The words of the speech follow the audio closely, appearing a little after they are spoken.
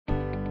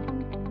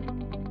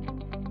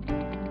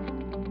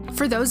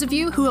For those of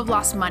you who have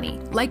lost money,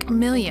 like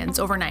millions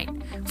overnight.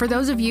 For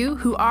those of you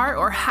who are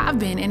or have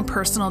been in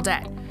personal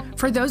debt.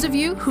 For those of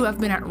you who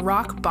have been at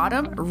rock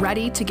bottom,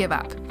 ready to give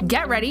up.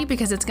 Get ready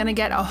because it's going to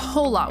get a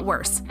whole lot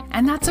worse.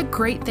 And that's a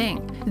great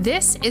thing.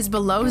 This is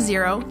Below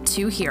Zero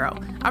to Hero,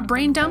 a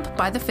brain dump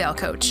by the Fail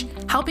Coach,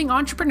 helping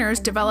entrepreneurs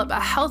develop a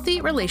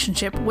healthy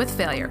relationship with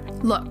failure.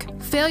 Look,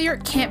 failure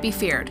can't be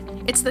feared.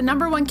 It's the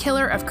 #1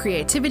 killer of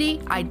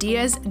creativity,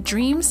 ideas,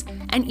 dreams,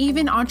 and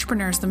even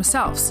entrepreneurs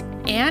themselves.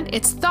 And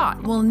its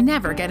thought will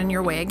never get in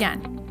your way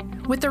again.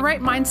 With the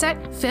right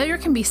mindset, failure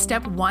can be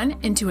step 1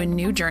 into a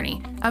new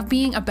journey of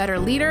being a better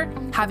leader,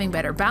 having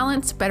better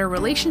balance, better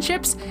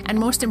relationships, and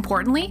most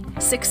importantly,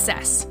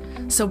 success.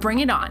 So bring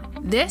it on.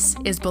 This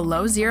is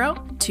Below Zero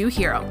to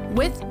Hero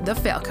with the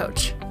Fail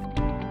Coach.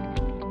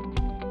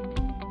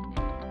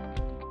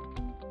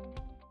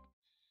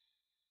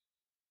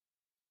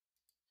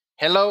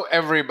 Hello,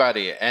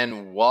 everybody,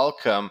 and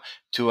welcome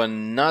to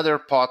another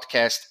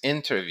podcast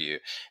interview.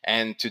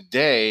 And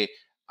today,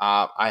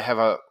 I have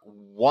a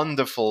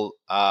wonderful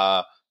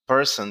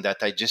person that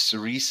I just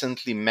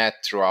recently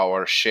met through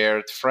our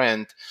shared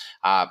friend,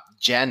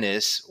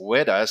 Janice,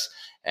 with us.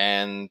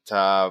 And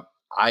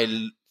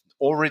I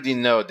already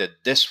know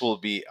that this will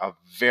be a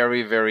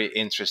very, very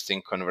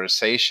interesting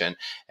conversation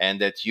and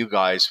that you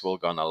guys will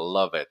gonna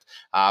love it.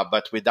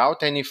 But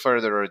without any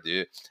further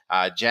ado,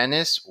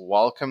 Janice,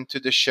 welcome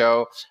to the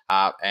show.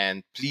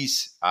 And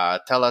please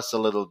tell us a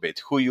little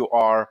bit who you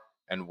are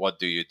and what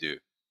do you do.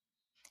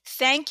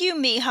 Thank you,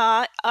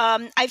 Miha.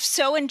 I've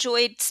so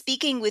enjoyed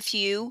speaking with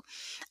you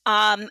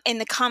in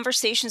the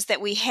conversations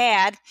that we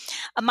had.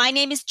 My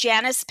name is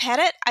Janice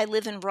Pettit. I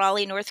live in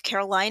Raleigh, North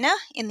Carolina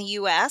in the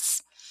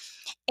U.S.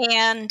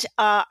 And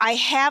I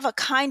have a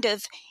kind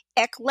of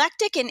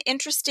eclectic and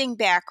interesting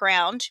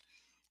background.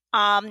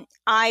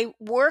 I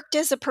worked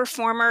as a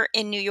performer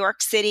in New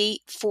York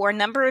City for a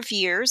number of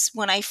years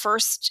when I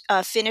first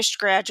finished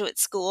graduate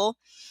school,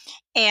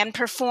 and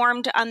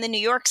performed on the New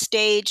York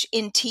stage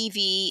in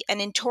TV and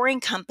in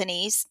touring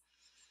companies,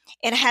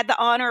 and had the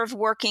honor of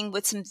working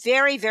with some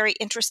very, very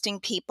interesting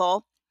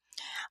people.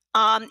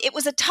 It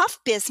was a tough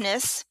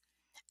business,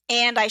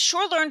 and I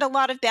sure learned a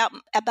lot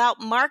about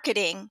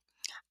marketing.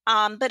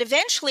 But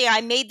eventually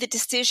I made the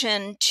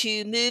decision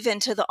to move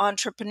into the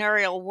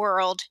entrepreneurial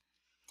world,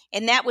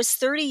 and that was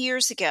 30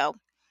 years ago.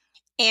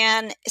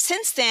 And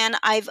since then,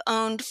 I've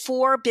owned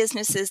 4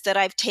 businesses that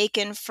I've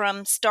taken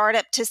from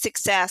startup to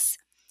success.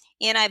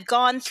 And I've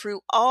gone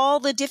through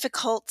all the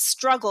difficult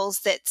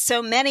struggles that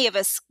so many of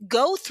us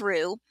go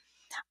through.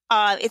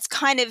 It's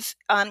kind of,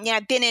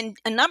 I've been in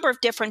a number of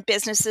different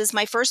businesses.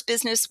 My first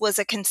business was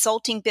a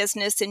consulting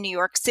business in New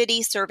York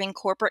City, serving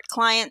corporate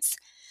clients.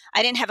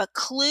 I didn't have a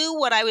clue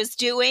what I was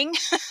doing.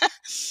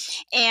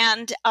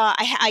 And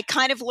I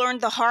kind of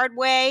learned the hard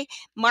way.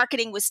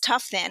 Marketing was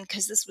tough then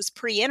because this was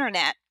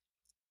pre-internet.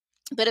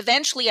 But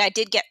eventually I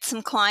did get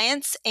some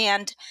clients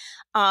and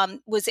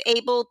was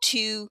able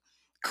to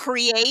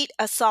create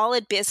a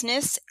solid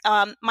business.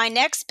 My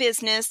next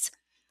business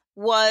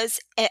was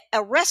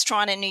a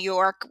restaurant in New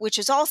York, which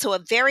is also a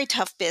very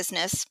tough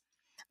business.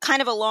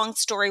 Kind of a long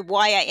story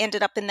why I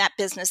ended up in that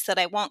business that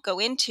I won't go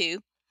into.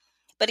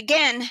 But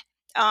again,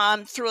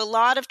 through a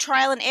lot of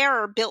trial and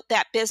error, built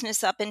that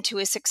business up into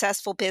a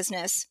successful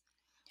business.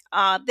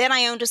 Then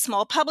I owned a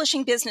small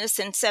publishing business,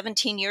 and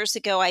 17 years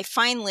ago, I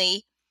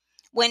finally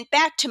went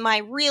back to my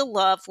real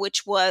love,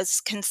 which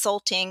was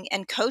consulting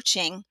and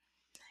coaching.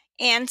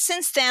 And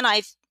since then,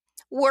 I've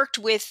worked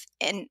with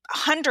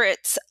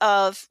hundreds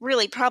of,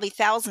 really probably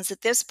thousands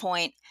at this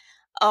point,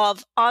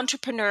 of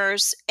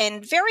entrepreneurs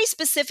and very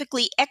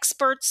specifically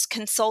experts,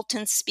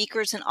 consultants,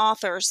 speakers, and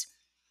authors,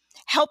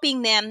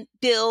 helping them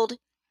build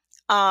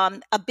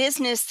a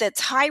business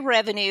that's high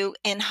revenue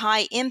and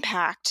high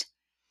impact.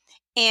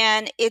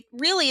 And it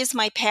really is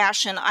my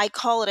passion. I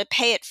call it a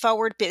pay it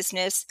forward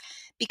business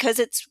because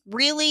it's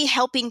really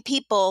helping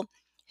people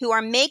who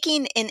are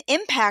making an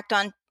impact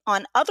on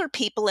other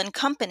people and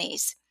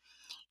companies.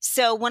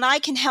 So when I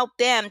can help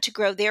them to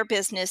grow their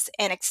business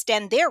and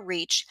extend their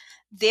reach,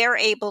 they're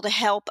able to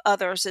help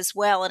others as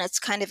well. And it's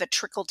kind of a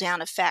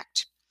trickle-down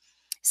effect.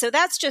 So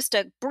that's just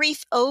a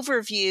brief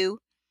overview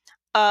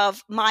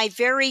of my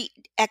very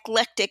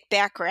eclectic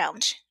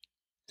background.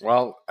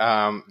 Well,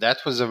 that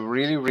was a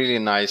really, really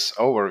nice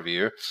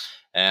overview.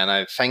 And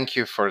I thank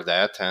you for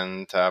that.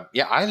 And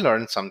I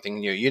learned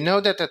something new. You know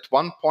that at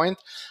one point,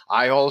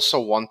 I also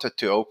wanted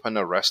to open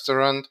a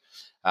restaurant.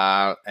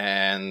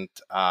 And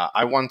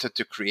I wanted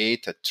to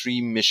create a 3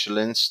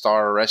 Michelin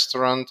star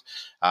restaurant,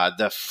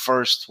 the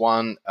first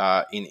one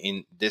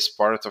in this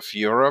part of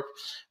Europe.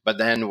 But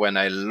then when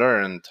I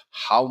learned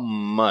how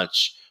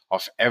much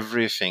of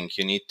everything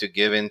you need to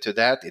give into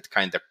that, it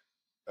kind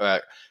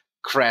of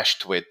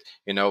crashed with,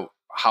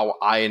 how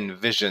I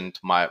envisioned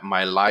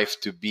my life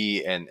to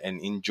be and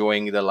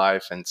enjoying the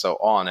life and so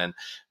on. And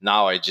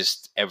now I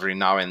just, every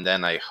now and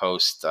then I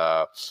host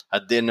a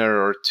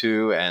dinner or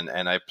two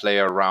and I play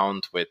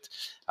around with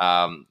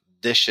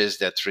dishes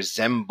that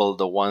resemble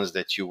the ones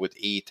that you would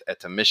eat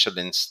at a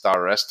Michelin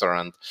star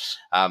restaurant.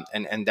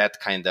 And that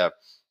kind of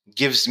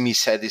gives me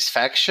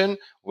satisfaction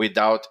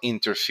without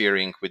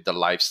interfering with the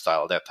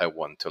lifestyle that I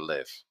want to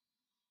live.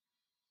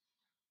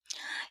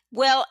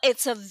 Well,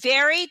 it's a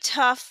very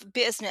tough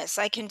business,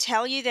 I can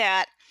tell you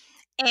that.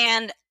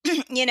 And,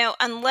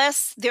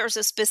 unless there's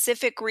a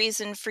specific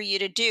reason for you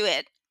to do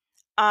it,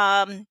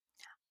 um,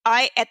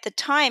 I, at the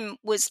time,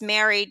 was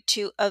married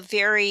to a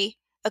very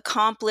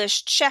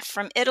accomplished chef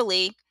from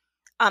Italy.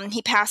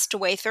 He passed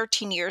away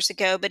 13 years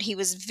ago, but he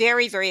was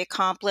very, very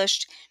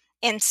accomplished.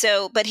 And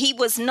so, but he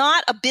was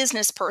not a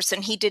business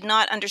person. He did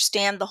not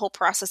understand the whole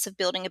process of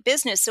building a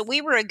business. So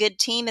we were a good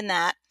team in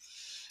that.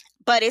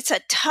 But it's a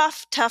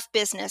tough, tough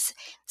business.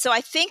 So I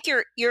think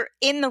you're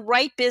in the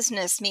right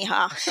business,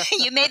 Miha.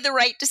 You made the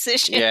right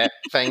decision. Yeah,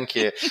 thank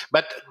you.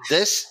 But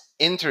this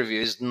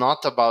interview is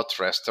not about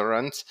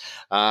restaurants.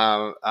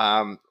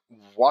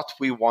 What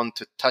we want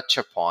to touch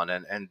upon,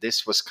 and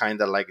this was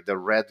kind of like the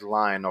red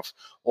line of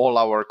all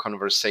our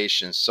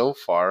conversations so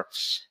far,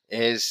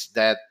 is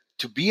that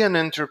to be an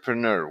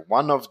entrepreneur,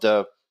 one of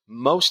the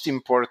most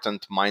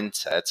important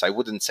mindsets, I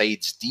wouldn't say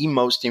it's the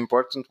most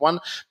important one,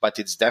 but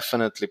it's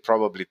definitely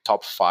probably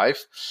top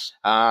 5,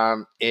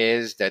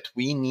 is that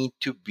we need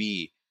to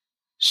be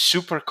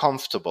super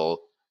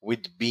comfortable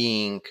with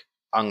being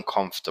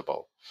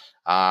uncomfortable.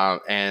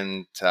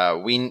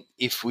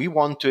 If we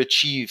want to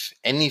achieve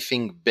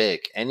anything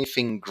big,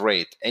 anything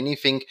great,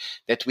 anything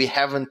that we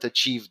haven't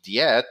achieved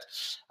yet,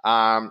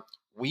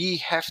 we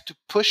have to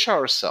push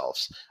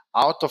ourselves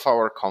out of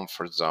our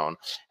comfort zone,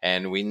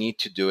 and we need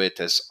to do it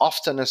as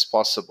often as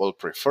possible,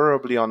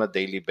 preferably on a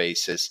daily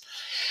basis.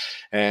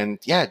 And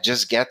yeah,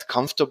 just get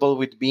comfortable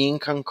with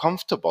being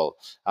uncomfortable.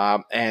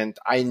 And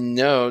I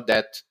know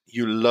that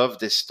you love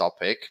this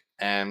topic,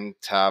 and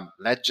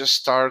let's just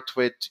start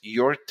with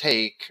your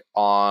take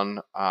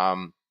on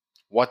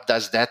what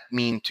does that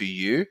mean to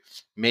you,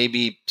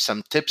 maybe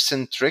some tips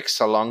and tricks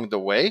along the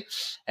way,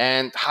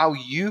 and how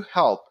you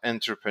help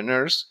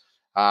entrepreneurs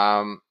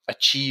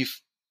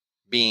achieve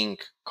being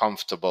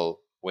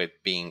comfortable with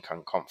being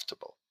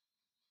uncomfortable.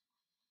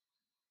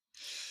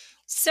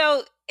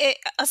 So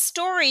a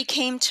story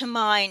came to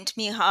mind,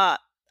 Miha,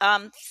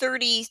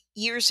 30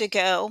 years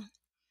ago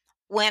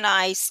when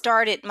I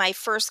started my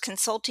first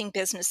consulting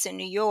business in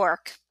New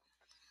York.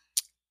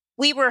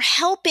 We were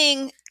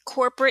helping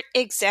corporate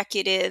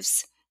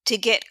executives to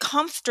get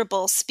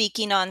comfortable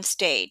speaking on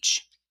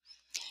stage.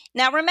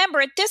 Now,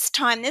 remember, at this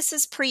time, this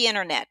is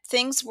pre-internet.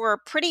 Things were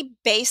pretty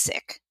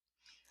basic,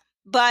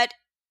 but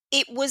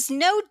it was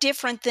no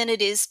different than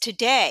it is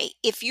today.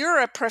 If you're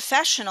a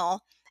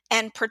professional,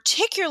 and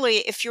particularly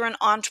if you're an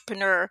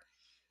entrepreneur,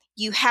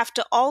 you have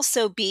to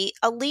also be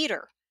a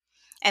leader.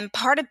 And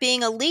part of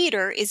being a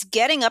leader is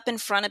getting up in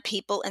front of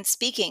people and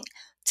speaking.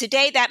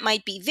 Today, that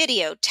might be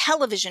video,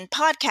 television,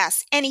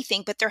 podcasts,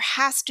 anything, but there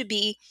has to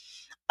be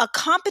a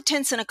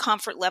competence and a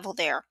comfort level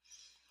there.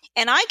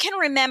 And I can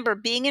remember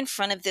being in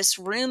front of this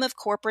room of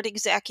corporate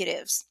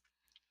executives,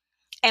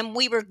 and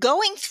we were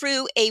going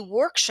through a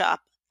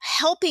workshop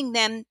helping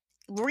them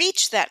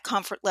reach that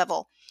comfort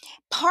level.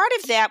 Part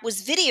of that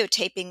was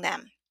videotaping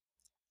them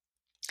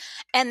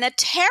and the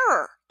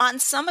terror on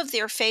some of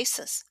their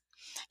faces.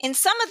 And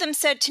some of them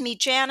said to me,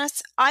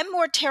 Janice, I'm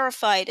more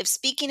terrified of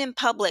speaking in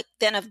public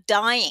than of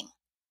dying.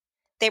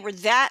 They were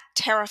that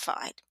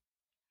terrified.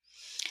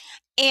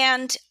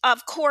 And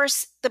of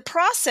course, the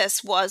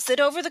process was that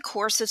over the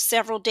course of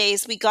several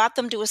days, we got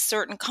them to a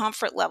certain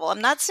comfort level.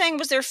 I'm not saying it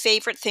was their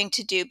favorite thing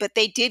to do, but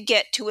they did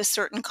get to a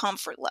certain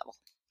comfort level.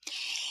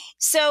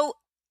 So,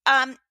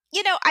 I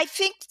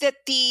think that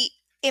the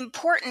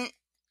important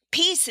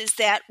piece is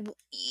that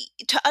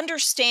to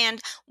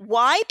understand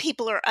why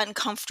people are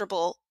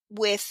uncomfortable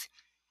with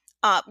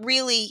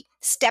really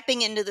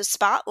stepping into the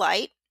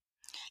spotlight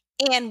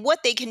and what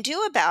they can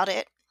do about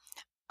it.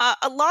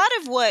 A lot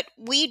of what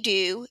we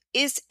do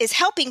is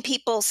helping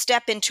people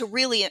step into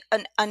really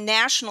a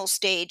national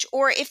stage,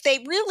 or if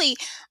they really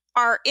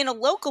are in a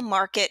local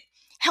market,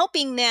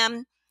 helping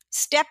them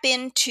step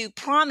into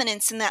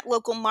prominence in that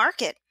local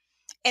market.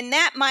 And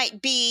that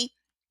might be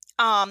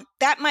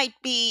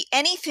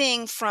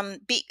anything from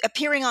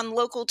appearing on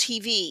local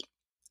TV,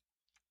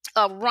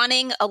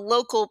 running a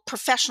local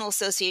professional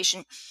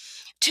association,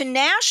 to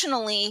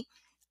nationally.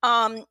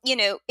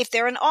 If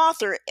they're an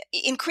author,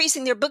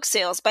 increasing their book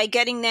sales by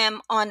getting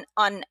them on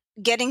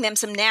getting them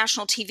some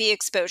national TV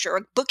exposure,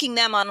 or booking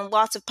them on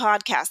lots of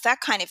podcasts, that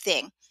kind of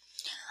thing.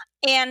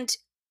 And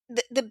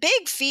the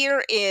big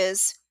fear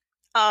is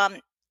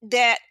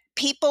that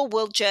people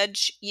will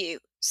judge you.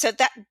 So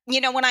that,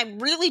 when I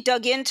really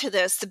dug into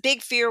this, the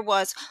big fear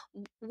was,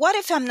 what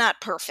if I'm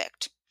not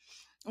perfect?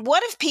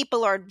 What if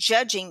people are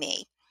judging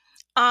me?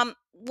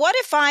 What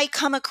if I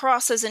come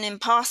across as an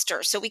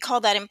imposter? So we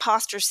call that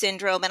imposter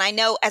syndrome. And I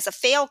know as a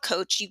fail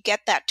coach, you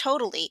get that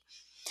totally.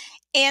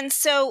 And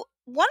so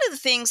one of the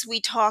things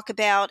we talk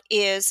about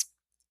is,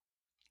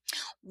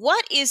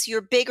 what is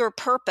your bigger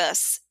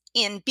purpose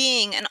in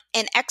being an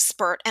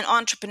expert, an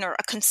entrepreneur,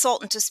 a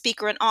consultant, a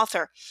speaker, an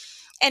author?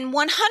 And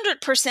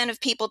 100%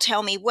 of people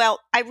tell me,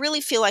 well, I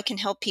really feel I can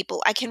help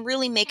people. I can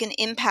really make an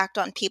impact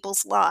on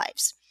people's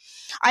lives.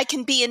 I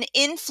can be an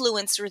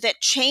influencer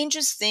that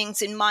changes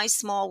things in my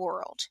small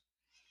world.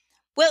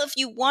 Well, if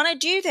you want to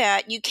do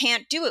that, you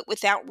can't do it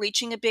without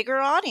reaching a bigger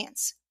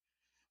audience.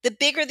 The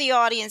bigger the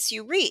audience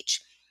you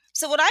reach.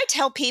 So what I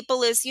tell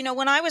people is,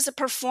 when I was a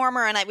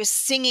performer and I was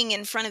singing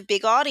in front of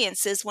big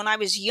audiences, when I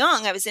was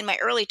young, I was in my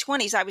early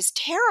 20s, I was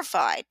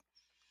terrified.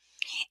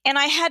 And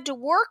I had to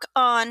work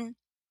on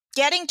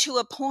getting to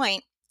a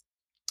point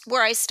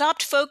where I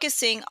stopped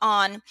focusing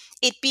on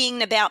it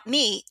being about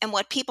me and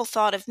what people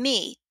thought of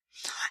me.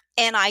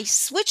 And I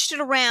switched it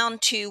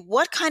around to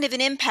what kind of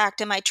an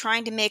impact am I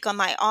trying to make on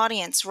my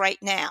audience right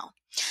now?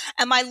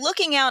 Am I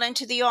looking out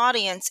into the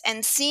audience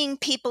and seeing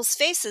people's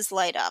faces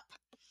light up?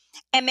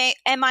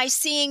 Am I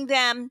seeing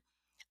them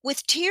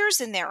with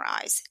tears in their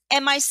eyes?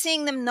 Am I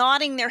seeing them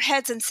nodding their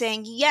heads and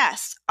saying,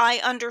 yes,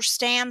 I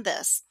understand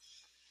this?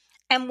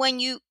 And when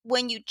you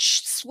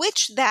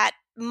switch that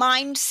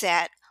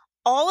mindset,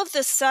 all of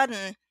a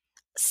sudden,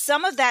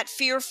 some of that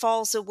fear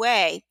falls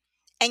away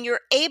and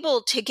you're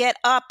able to get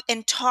up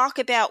and talk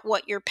about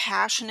what you're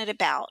passionate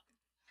about.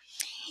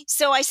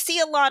 So I see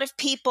a lot of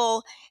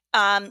people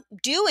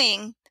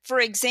doing, for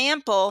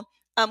example,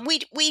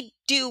 we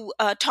do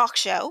a talk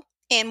show,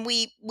 and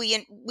we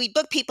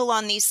book people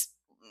on these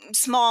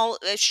small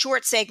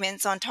short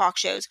segments on talk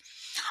shows.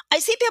 I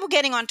see people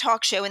getting on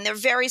talk show and they're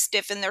very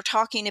stiff and they're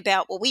talking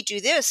about, well, we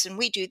do this and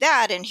we do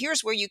that, and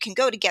here's where you can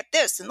go to get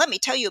this, and let me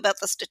tell you about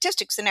the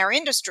statistics in our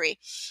industry.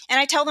 And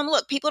I tell them,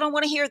 look, people don't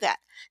want to hear that.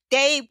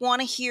 They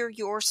want to hear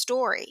your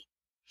story.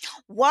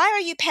 Why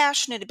are you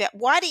passionate about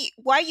why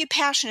are you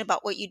passionate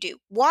about what you do?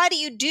 Why do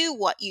you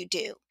what you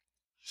do?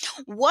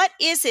 What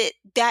is it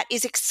that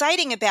is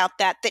exciting about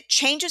that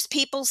changes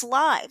people's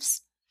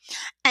lives?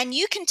 And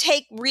you can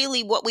take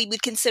really what we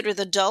would consider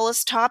the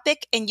dullest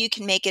topic and you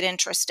can make it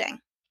interesting.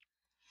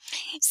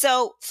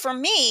 So for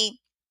me,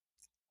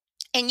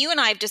 and you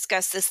and I have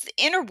discussed this, the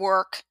inner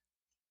work,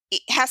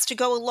 it has to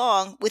go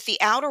along with the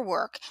outer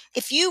work.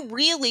 If you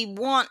really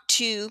want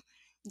to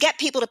get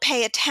people to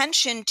pay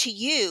attention to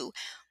you,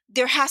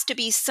 there has to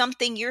be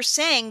something you're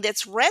saying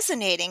that's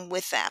resonating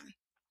with them.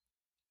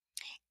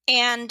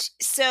 And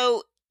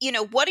so,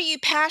 what are you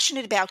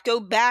passionate about? Go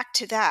back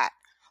to that.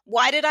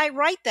 Why did I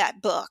write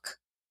that book?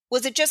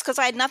 Was it just because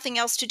I had nothing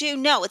else to do?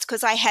 No, it's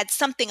because I had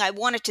something I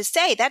wanted to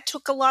say. That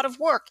took a lot of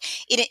work.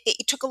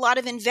 It took a lot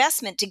of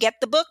investment to get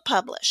the book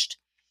published.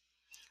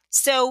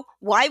 So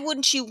why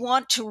wouldn't you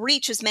want to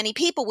reach as many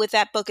people with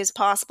that book as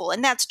possible?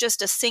 And that's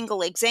just a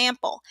single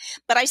example.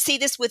 But I see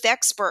this with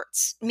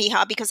experts,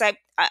 Miha, because I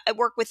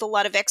work with a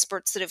lot of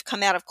experts that have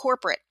come out of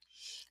corporate.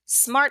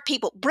 Smart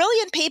people,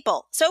 brilliant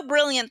people, so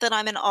brilliant that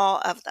I'm in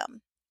awe of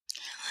them.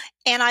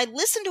 And I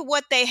listen to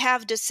what they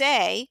have to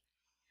say,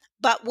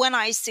 but when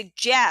I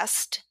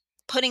suggest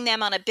putting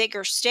them on a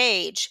bigger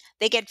stage,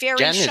 they get very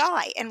Janet,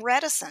 shy and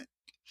reticent.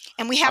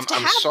 And we have to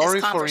have this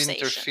sorry for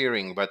conversation.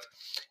 interfering, but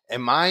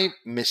am I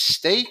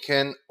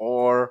mistaken,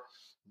 or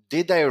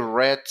did I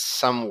read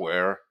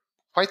somewhere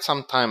quite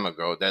some time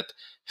ago that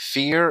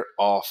fear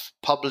of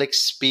public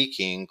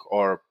speaking,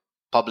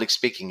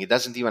 it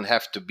doesn't even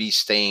have to be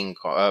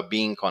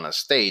being on a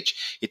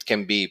stage. It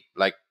can be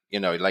like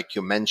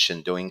you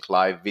mentioned, doing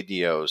live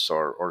videos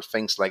or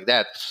things like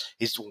that,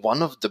 is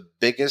one of the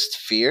biggest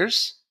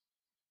fears?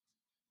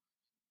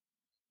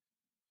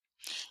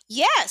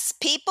 Yes,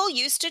 people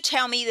used to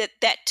tell me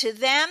that to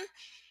them,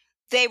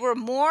 they were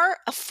more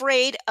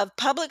afraid of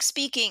public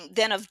speaking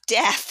than of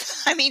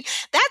death. I mean,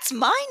 that's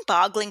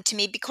mind-boggling to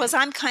me because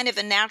I'm kind of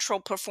a natural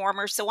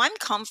performer, so I'm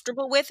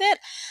comfortable with it.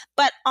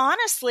 But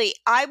honestly,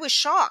 I was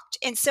shocked.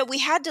 And so we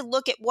had to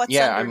look at what's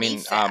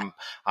underneath that.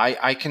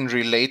 I can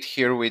relate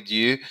here with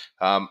you.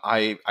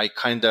 I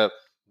kind of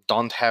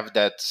don't have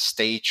that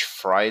stage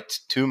fright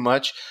too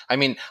much. I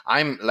mean,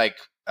 I'm like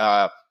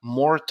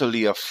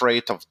mortally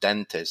afraid of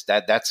dentists.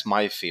 That's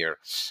my fear.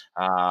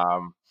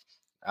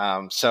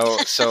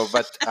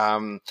 But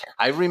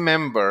I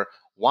remember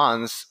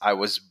once I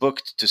was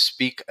booked to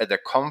speak at a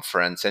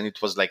conference, and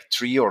it was like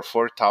 3,000 or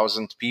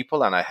 4,000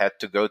 people, and I had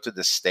to go to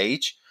the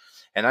stage.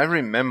 And I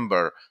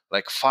remember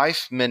like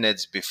 5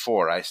 minutes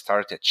before I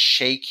started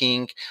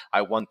shaking.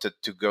 I wanted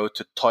to go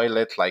to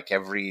toilet like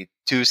every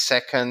 2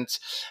 seconds.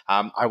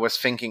 I was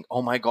thinking,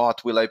 oh my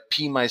God, will I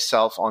pee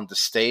myself on the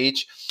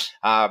stage?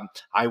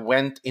 I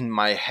went in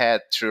my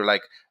head through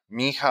like,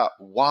 Miha,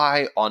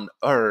 why on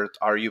earth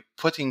are you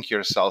putting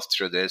yourself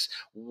through this?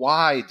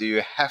 Why do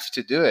you have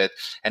to do it?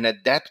 And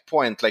at that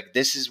point, like,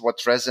 this is what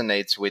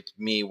resonates with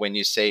me when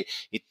you say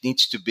it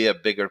needs to be a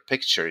bigger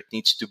picture. It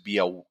needs to be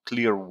a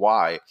clear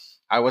why.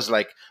 I was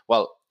like,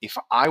 well, if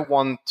I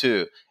want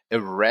to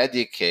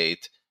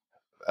eradicate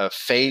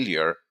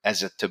failure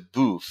as a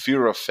taboo,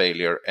 fear of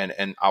failure,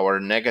 and our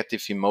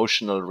negative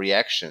emotional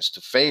reactions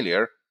to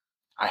failure,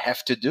 I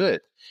have to do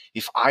it.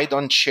 If I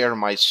don't share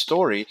my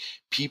story,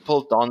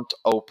 people don't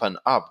open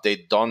up. They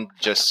don't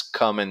just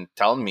come and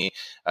tell me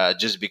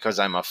just because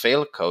I'm a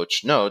fail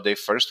coach. No, they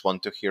first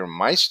want to hear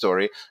my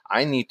story.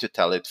 I need to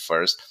tell it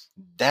first.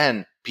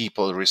 Then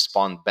people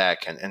respond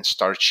back and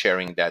start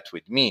sharing that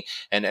with me.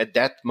 And at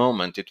that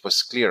moment, it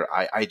was clear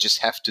I just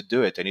have to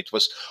do it. And it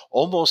was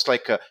almost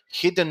like a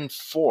hidden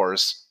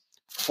force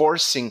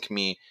forcing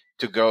me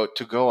to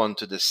go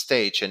onto the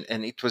stage.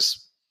 And it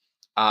was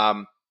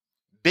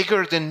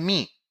bigger than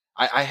me.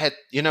 I had,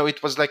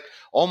 it was like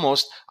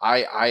almost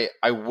I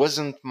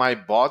wasn't my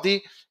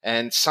body,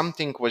 and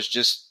something was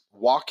just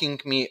walking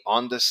me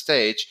on the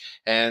stage.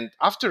 And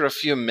after a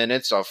few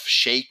minutes of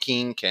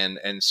shaking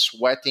and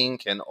sweating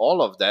and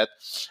all of that,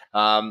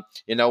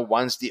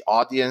 once the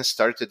audience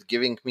started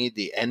giving me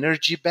the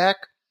energy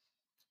back,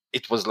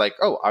 it was like,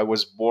 oh, I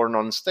was born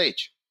on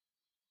stage.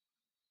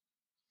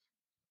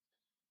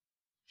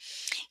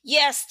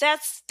 Yes,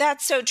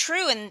 that's so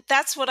true, and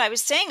that's what I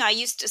was saying. I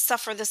used to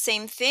suffer the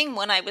same thing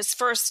when I was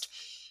first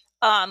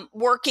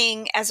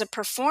working as a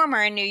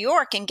performer in New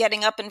York and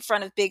getting up in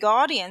front of big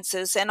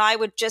audiences, and I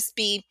would just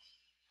be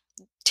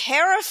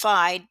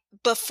terrified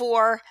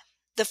before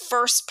the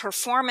first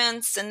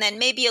performance, and then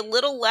maybe a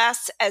little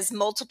less as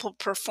multiple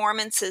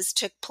performances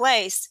took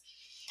place.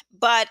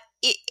 But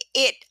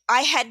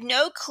I had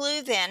no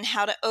clue then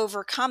how to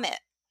overcome it,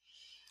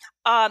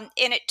 and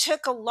it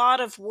took a lot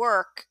of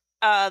work.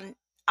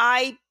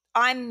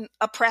 I'm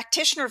a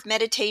practitioner of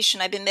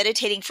meditation. I've been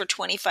meditating for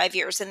 25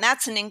 years, and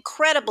that's an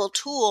incredible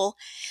tool.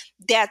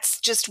 That's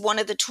just one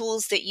of the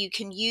tools that you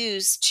can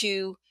use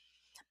to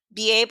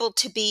be able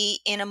to be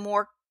in a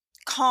more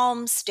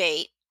calm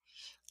state.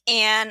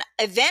 And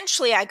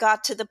eventually I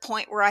got to the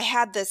point where I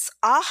had this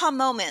aha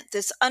moment,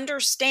 this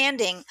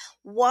understanding.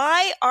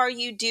 Why are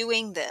you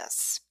doing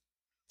this?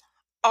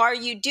 Are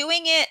you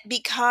doing it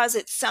because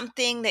it's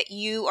something that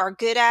you are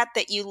good at,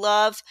 that you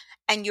love,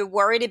 and you're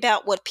worried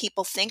about what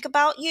people think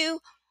about you?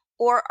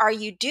 Or are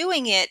you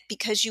doing it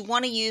because you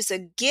want to use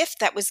a gift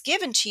that was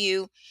given to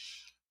you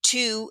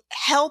to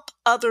help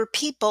other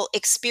people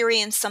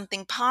experience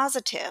something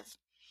positive?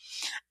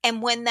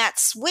 And when that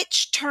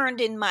switch turned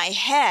in my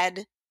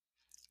head,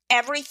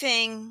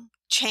 everything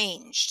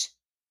changed.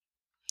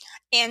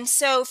 And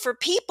so for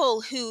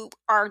people who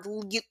are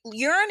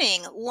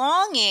yearning,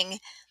 longing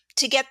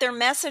to get their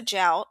message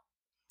out,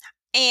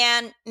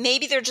 and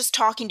maybe they're just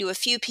talking to a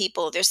few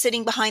people, they're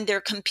sitting behind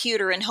their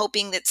computer and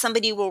hoping that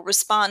somebody will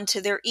respond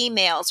to their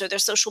emails or their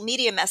social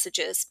media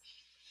messages.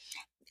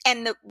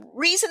 And the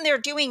reason they're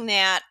doing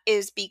that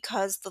is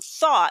because the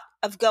thought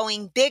of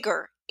going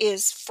bigger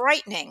is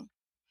frightening.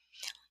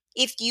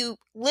 If you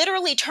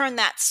literally turn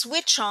that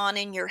switch on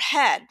in your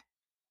head,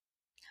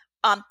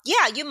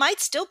 yeah, you might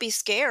still be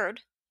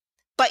scared,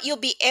 but you'll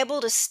be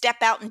able to step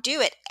out and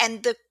do it.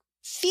 And the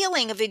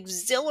feeling of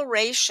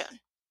exhilaration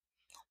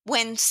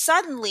when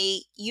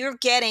suddenly you're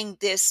getting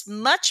this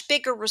much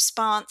bigger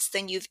response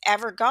than you've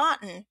ever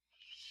gotten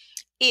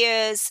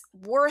is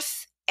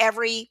worth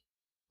every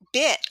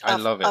bit I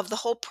love it. of the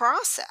whole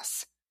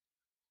process.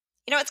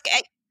 I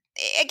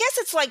guess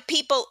it's like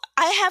people,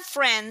 I have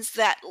friends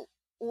that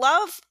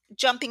love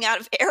jumping out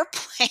of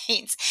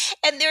airplanes,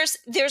 and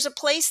there's a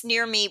place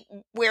near me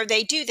where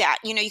they do that.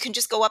 You can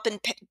just go up and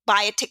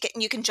buy a ticket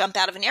and you can jump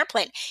out of an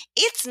airplane.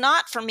 It's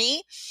not for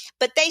me,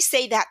 but they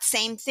say that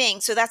same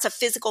thing. So that's a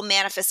physical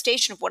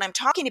manifestation of what I'm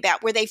talking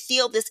about, where they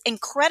feel this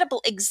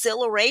incredible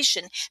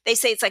exhilaration. They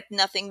say it's like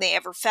nothing they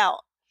ever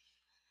felt.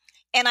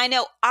 And I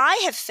know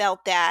I have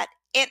felt that.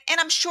 And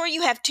I'm sure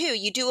you have too.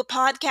 You do a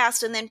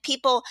podcast and then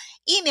people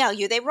email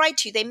you, they write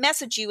to you, they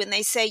message you, and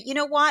they say, you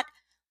know what?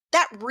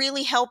 That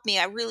really helped me.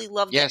 I really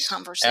loved that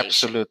conversation.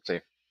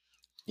 Absolutely.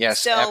 Yes,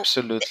 so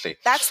absolutely.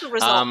 That's the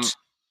result.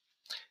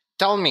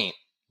 Tell me,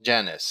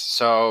 Janice,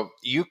 so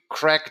you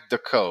cracked the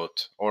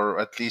code, or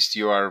at least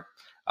you are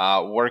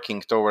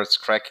working towards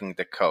cracking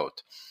the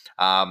code.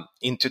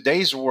 In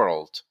today's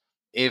world,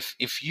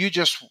 if you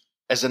just,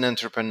 as an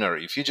entrepreneur,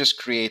 if you just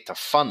create a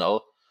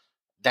funnel,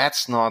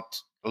 that's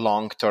not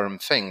long-term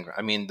thing.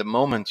 I mean, the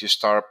moment you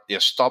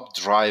stop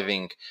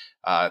driving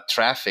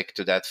traffic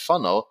to that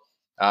funnel,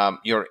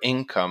 your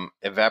income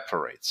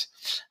evaporates.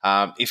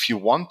 If you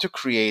want to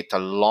create a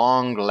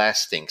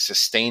long-lasting,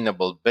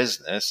 sustainable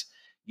business,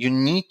 you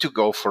need to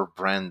go for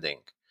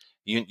branding.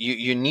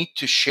 You need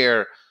to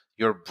share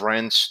your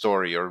brand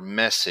story, your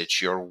message,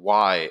 your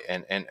why,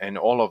 and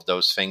all of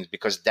those things,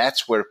 because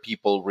that's where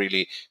people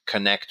really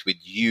connect with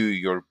you,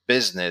 your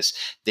business.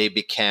 They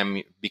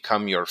become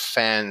your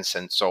fans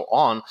and so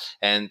on.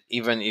 And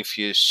even if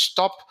you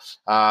stop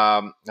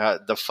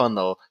the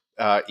funnel,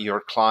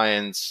 your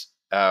clients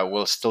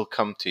will still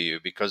come to you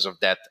because of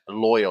that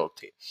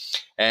loyalty.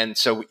 And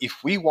so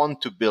if we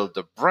want to build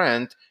a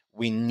brand,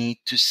 we need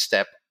to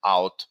step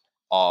out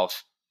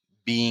of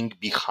being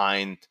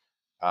behind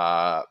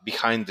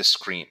the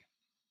screen.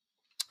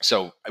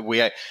 So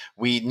we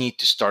need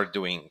to start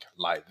doing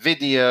live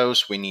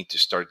videos. We need to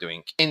start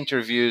doing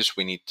interviews.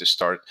 We need to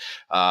start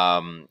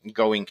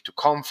going to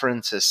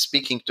conferences,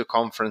 speaking to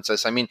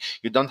conferences. I mean,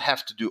 you don't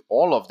have to do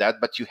all of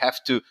that, but you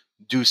have to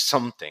do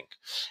something.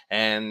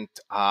 And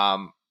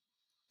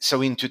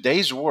so in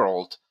today's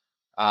world,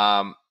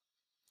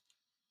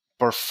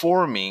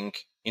 performing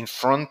in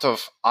front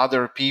of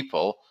other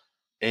people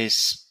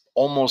is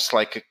almost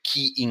like a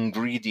key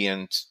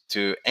ingredient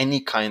to any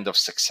kind of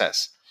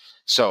success.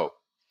 So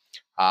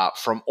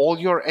from all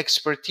your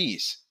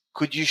expertise,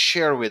 could you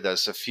share with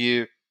us a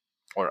few,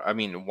 or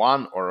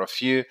one or a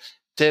few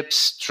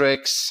tips,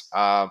 tricks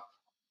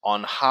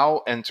on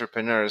how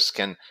entrepreneurs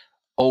can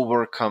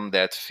overcome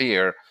that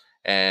fear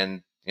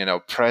and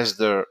press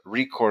the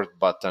record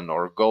button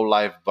or go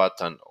live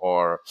button,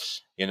 or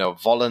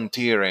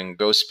volunteer and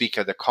go speak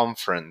at a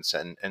conference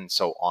and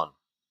so on?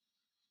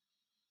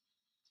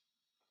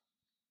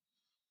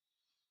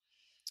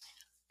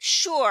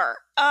 Sure.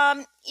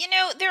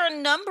 There are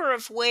a number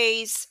of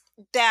ways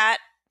that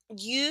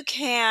you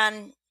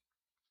can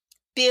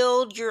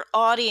build your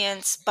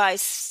audience by,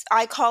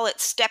 I call it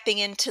stepping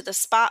into the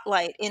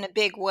spotlight in a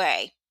big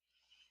way.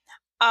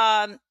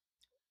 Um,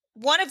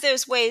 One of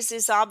those ways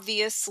is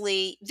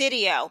obviously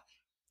video,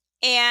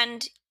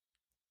 and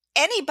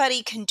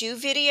anybody can do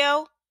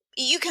video.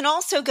 You can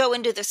also go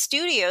into the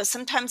studio.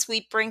 Sometimes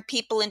we bring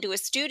people into a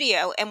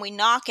studio and we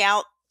knock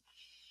out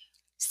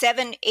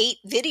 7, 8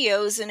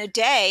 videos in a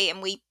day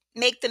and we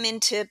make them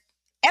into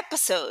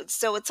episodes.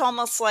 So it's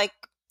almost like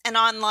an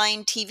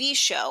online TV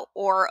show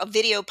or a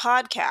video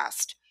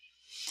podcast.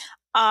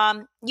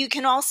 You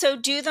can also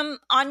do them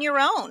on your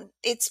own.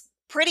 It's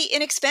pretty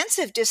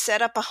inexpensive to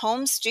set up a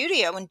home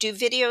studio and do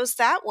videos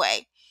that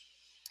way.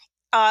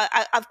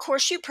 Of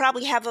course, you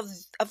probably have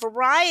a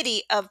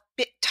variety of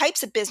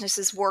types of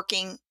businesses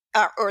working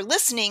or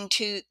listening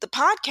to the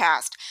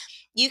podcast.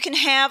 You can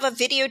have a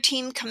video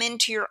team come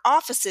into your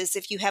offices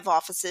if you have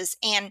offices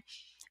and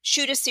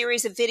shoot a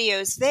series of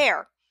videos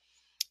there.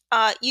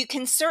 You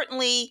can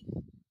certainly,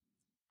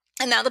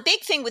 and now the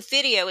big thing with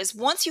video is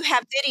once you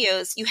have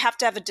videos, you have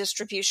to have a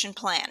distribution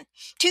plan.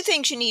 2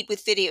 things you need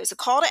with videos: a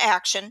call to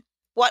action.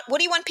 What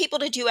do you want people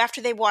to do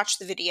after they watch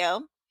the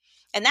video?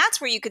 And that's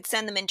where you could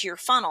send them into your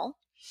funnel.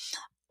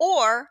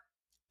 Or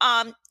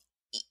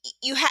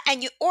you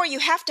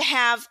have to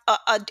have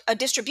a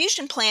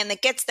distribution plan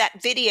that gets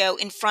that video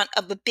in front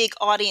of a big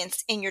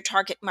audience in your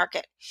target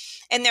market.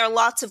 And there are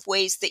lots of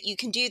ways that you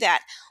can do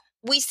that.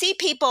 We see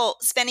people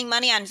spending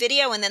money on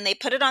video and then they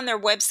put it on their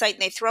website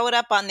and they throw it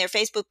up on their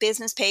Facebook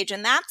business page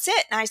and that's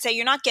it. And I say,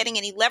 you're not getting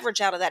any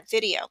leverage out of that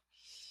video.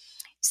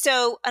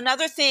 So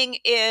another thing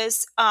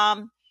is,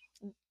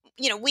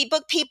 we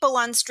book people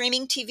on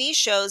streaming TV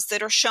shows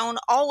that are shown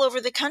all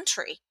over the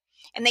country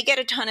and they get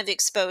a ton of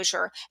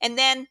exposure. And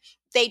then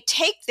they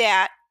take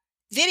that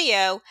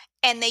video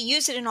and they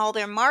use it in all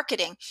their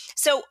marketing.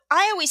 So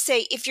I always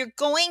say, if you're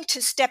going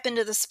to step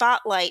into the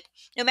spotlight,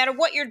 no matter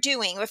what you're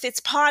doing, or if it's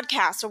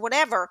podcasts or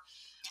whatever,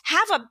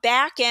 have a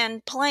back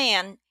end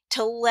plan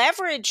to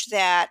leverage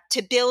that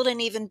to build an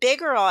even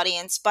bigger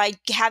audience by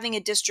having a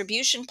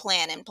distribution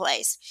plan in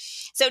place.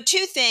 So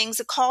 2 things: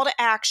 a call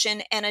to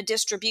action and a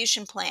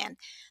distribution plan.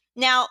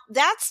 Now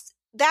that's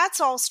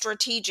all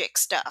strategic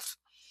stuff.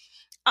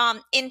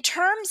 In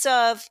terms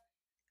of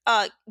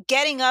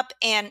getting up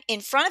and in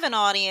front of an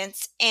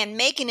audience and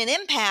making an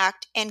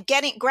impact and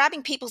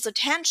grabbing people's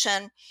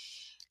attention,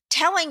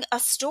 telling a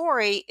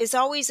story is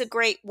always a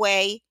great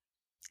way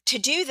to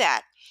do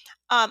that.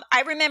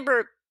 I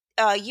remember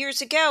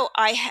years ago,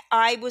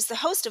 I was the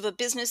host of a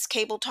business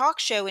cable talk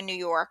show in New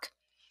York,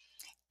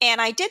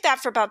 and I did that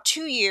for about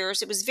 2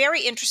 years. It was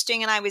very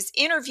interesting, and I was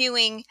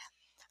interviewing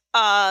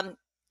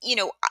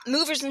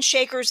movers and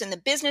shakers in the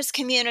business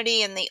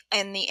community and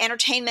the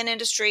entertainment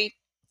industry.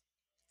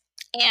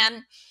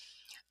 And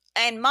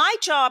my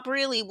job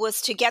really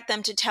was to get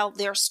them to tell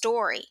their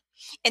story.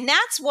 And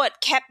that's what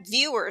kept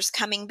viewers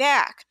coming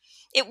back.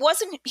 It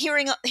wasn't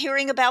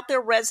hearing about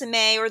their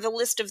resume or the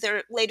list of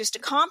their latest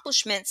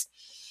accomplishments.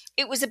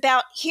 It was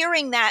about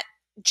hearing that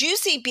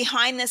juicy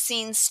behind the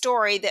scenes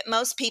story that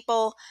most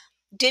people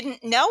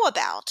didn't know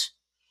about.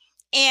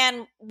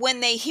 And when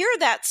they hear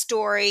that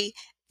story,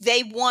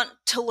 they want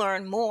to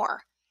learn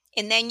more.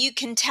 And then you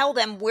can tell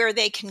them where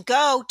they can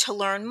go to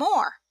learn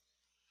more.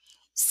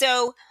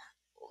 So,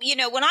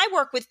 when I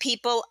work with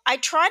people, I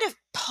try to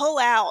pull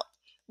out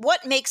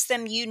what makes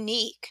them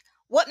unique,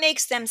 what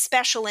makes them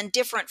special and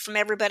different from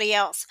everybody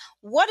else.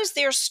 What is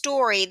their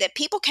story that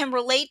people can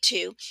relate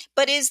to,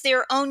 but is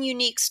their own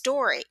unique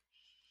story?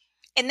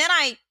 And then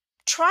I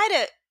try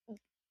to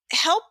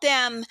help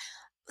them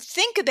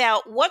think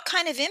about what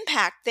kind of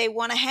impact they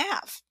want to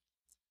have.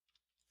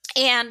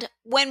 And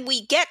when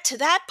we get to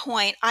that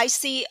point, I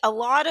see a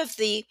lot of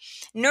the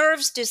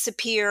nerves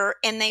disappear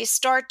and they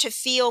start to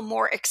feel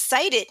more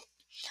excited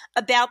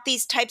about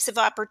these types of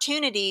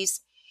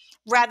opportunities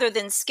rather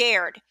than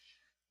scared.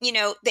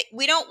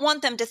 We don't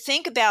want them to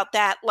think about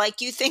that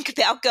like you think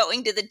about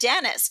going to the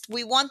dentist.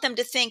 We want them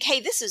to think, hey,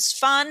 this is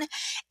fun.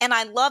 And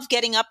I love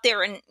getting up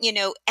there and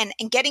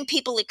getting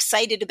people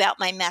excited about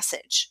my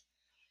message.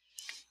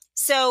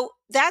 So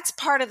that's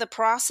part of the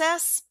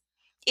process,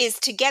 is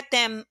to get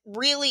them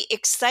really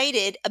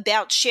excited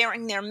about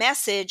sharing their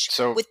message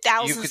with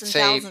thousands and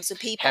thousands of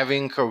people.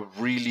 Having a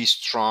really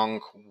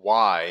strong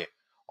why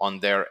on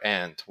their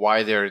end,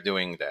 why they're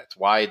doing that,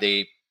 why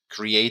they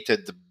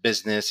created the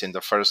business in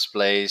the first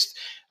place,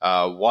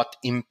 what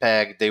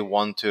impact they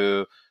want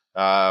to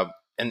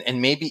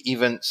and maybe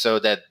even so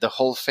that the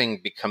whole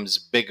thing becomes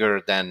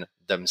bigger than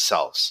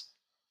themselves.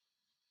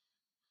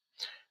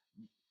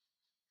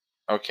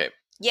 Okay.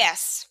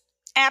 Yes,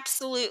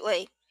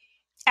 absolutely.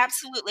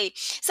 Absolutely.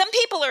 Some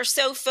people are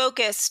so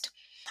focused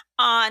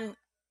on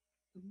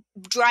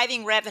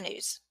driving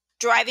revenues,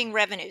 driving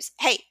revenues.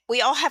 Hey,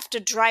 we all have to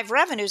drive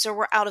revenues or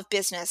we're out of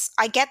business.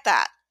 I get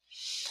that.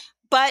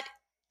 But,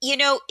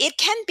 it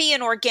can be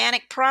an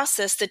organic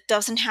process that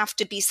doesn't have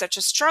to be such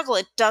a struggle.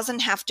 It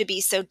doesn't have to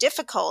be so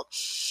difficult.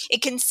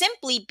 It can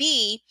simply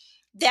be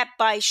that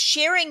by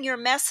sharing your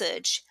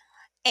message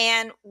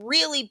and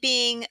really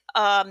being,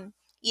 the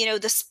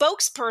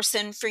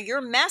spokesperson for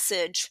your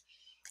message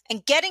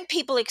and getting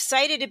people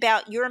excited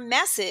about your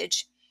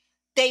message,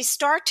 they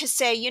start to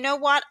say, you know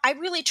what, I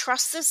really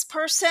trust this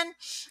person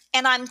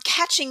and I'm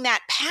catching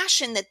that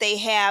passion that they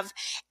have.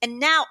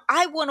 And now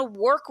I want to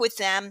work with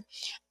them.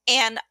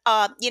 And,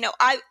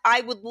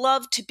 I would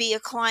love to be a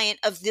client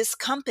of this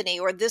company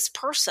or this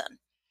person.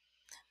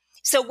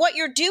 So what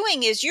you're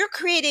doing is you're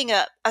creating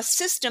a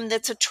system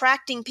that's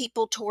attracting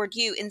people toward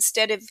you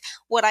instead of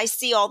what I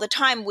see all the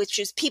time, which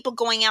is people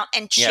going out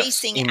and Yes,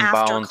 chasing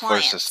after inbound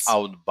versus clients.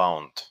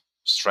 outbound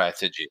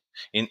strategy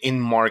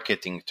in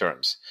marketing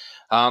terms.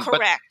 But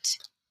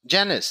Correct.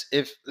 Janice,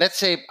 if let's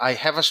say I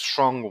have a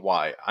strong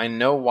why, I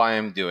know why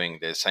I'm doing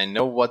this, I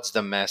know what's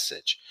the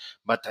message,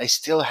 but I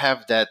still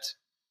have that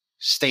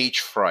stage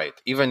fright,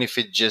 even if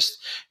it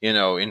just,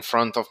 in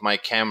front of my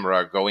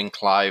camera going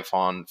live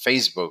on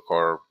Facebook,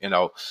 or,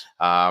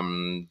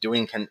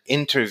 doing an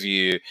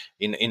interview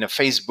in a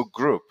Facebook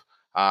group.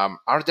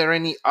 Are there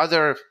any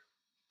other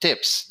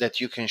tips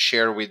that you can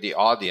share with the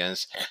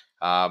audience?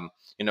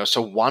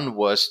 So one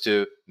was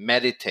to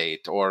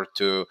meditate, or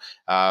to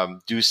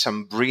do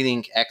some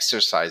breathing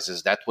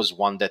exercises. That was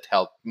one that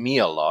helped me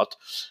a lot.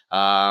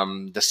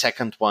 The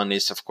second one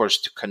is, of course,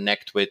 to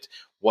connect with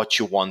what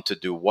you want to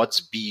do, what's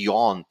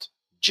beyond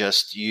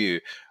just you.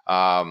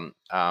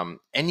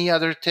 Any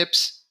other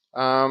tips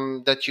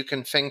that you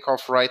can think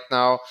of right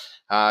now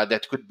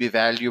that could be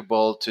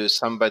valuable to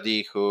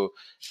somebody who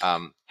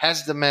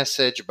has the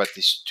message but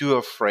is too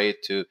afraid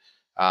to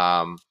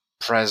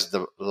press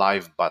the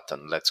live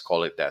button? Let's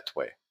call it that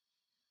way.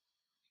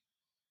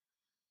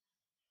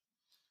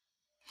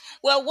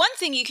 Well, one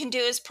thing you can do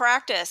is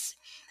practice.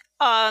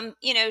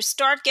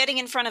 Start getting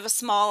in front of a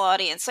small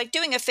audience, like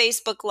doing a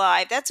Facebook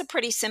Live. That's a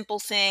pretty simple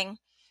thing.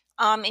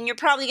 And you're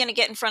probably going to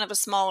get in front of a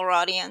smaller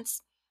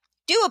audience.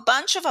 Do a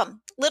bunch of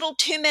them, little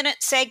 2-minute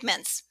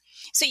segments.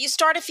 So you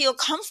start to feel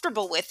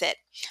comfortable with it.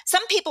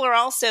 Some people are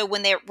also,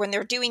 when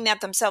they're doing that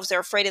themselves, they're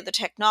afraid of the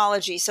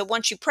technology. So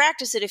once you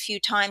practice it a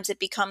few times, it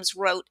becomes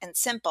rote and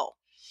simple.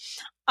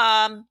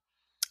 One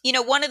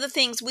of the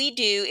things we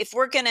do, if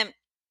we're going to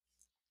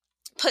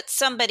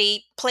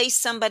place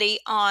somebody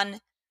on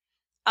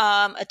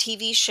a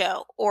TV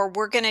show, or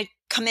we're going to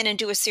come in and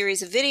do a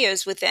series of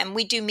videos with them,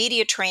 we do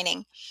media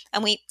training,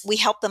 and we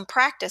help them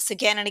practice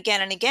again and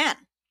again and again.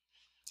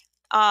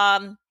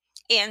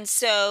 And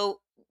so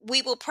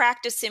we will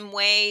practice in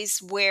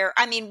ways where,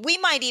 we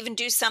might even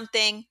do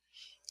something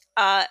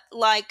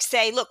like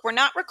say, look, we're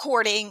not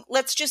recording.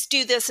 Let's just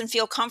do this and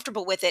feel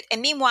comfortable with it.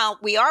 And meanwhile,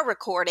 we are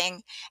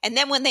recording. And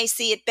then when they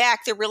see it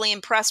back, they're really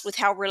impressed with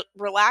how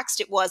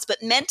relaxed it was.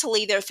 But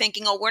mentally, they're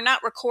thinking, oh, we're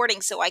not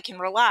recording, so I can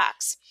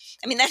relax.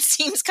 That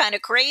seems kind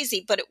of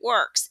crazy, but it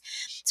works.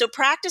 So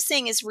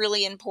practicing is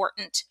really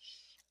important.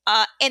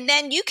 And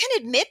then you can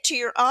admit to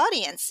your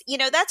audience,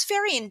 that's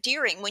very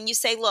endearing when you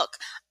say, look,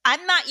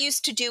 I'm not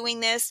used to doing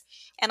this,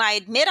 and I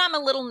admit I'm a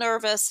little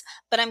nervous,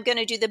 but I'm going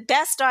to do the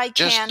best I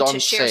can to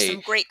share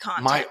some great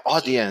content. My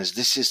audience,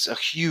 this is a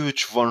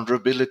huge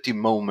vulnerability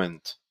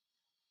moment.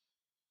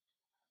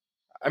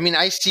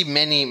 I see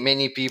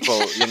many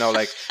people,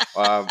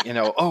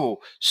 oh,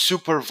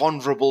 super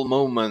vulnerable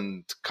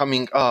moment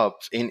coming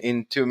up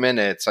in 2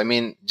 minutes.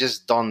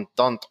 Just don't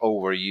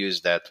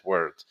overuse that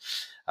word.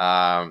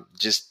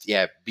 Just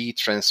be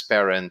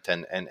transparent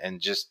and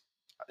just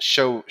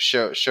show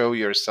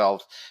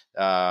yourself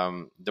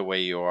the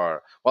way you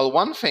are. Well,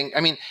 one thing,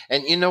 and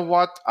you know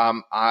what,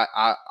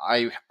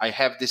 I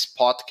have this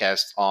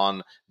podcast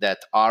on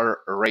that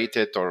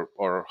R-rated,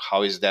 or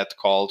how is that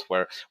called,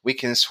 where we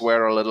can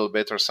swear a little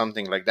bit or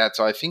something like that.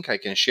 So I think I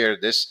can share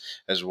this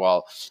as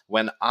well.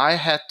 When I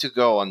had to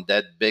go on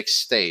that big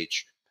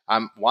stage,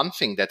 one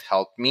thing that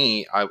helped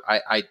me,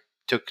 I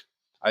took,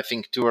 I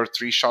think, 2 or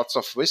 3 shots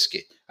of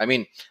whiskey.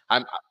 I'm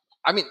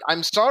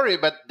sorry,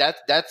 but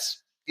that's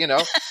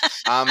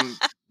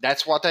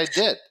that's what I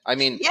did.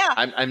 Yeah.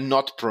 I'm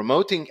not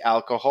promoting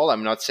alcohol.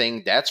 I'm not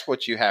saying that's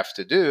what you have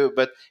to do,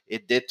 but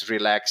it did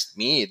relax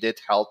me. It did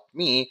help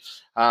me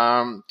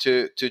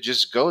to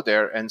just go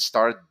there and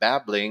start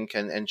babbling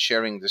and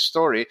sharing the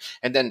story.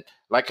 And then,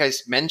 like I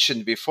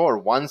mentioned before,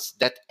 once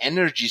that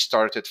energy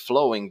started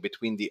flowing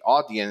between the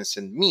audience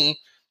and me,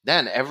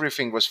 then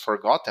everything was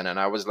forgotten. And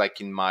I was like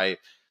in my,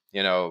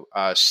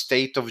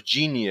 state of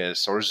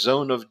genius or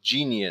zone of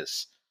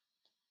genius.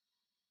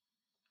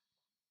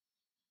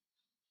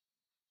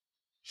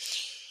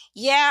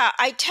 Yeah,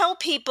 I tell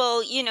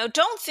people,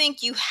 don't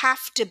think you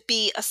have to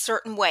be a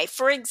certain way.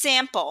 For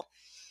example,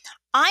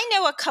 I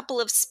know a couple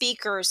of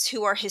speakers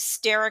who are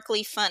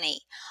hysterically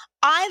funny.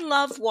 I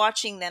love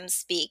watching them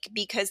speak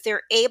because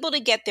they're able to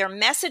get their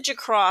message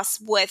across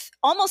with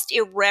almost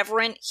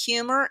irreverent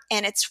humor,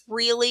 and it's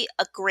really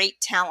a great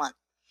talent.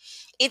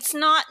 It's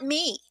not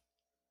me.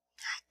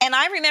 And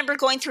I remember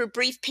going through a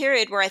brief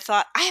period where I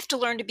thought, I have to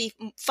learn to be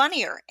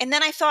funnier. And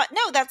then I thought,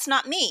 no, that's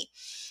not me.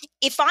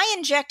 If I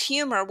inject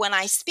humor when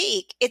I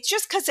speak, it's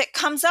just because it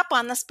comes up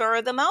on the spur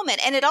of the moment.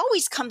 And it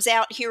always comes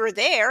out here or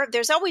there.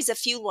 There's always a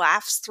few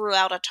laughs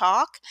throughout a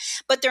talk,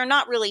 but they're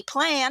not really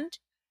planned.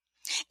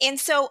 And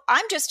so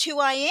I'm just who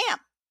I am,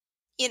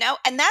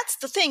 and that's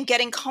the thing,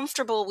 getting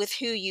comfortable with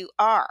who you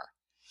are.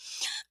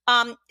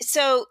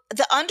 So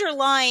the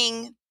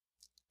underlying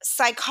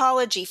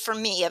psychology for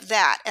me of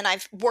that, and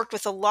I've worked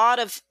with a lot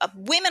of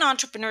women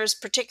entrepreneurs,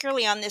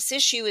 particularly on this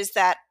issue, is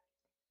that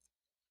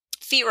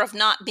fear of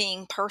not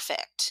being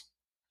perfect.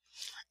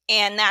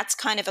 And that's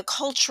kind of a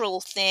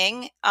cultural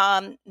thing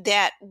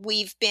that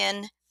we've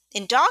been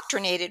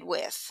indoctrinated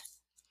with.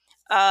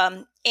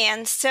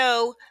 And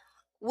so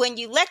when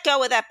you let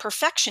go of that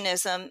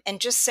perfectionism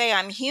and just say,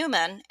 I'm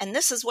human and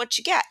this is what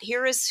you get,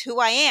 here is who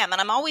I am. And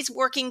I'm always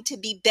working to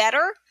be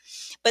better,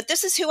 but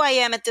this is who I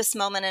am at this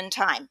moment in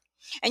time.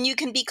 And you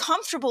can be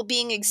comfortable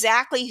being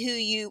exactly who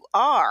you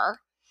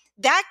are.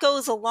 That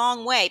goes a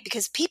long way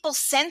because people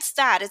sense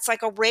that. It's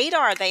like a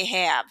radar they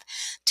have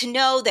to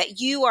know that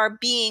you are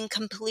being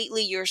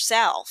completely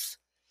yourself.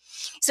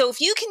 So if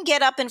you can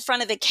get up in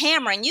front of a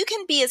camera and you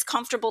can be as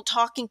comfortable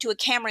talking to a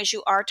camera as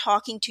you are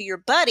talking to your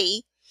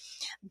buddy,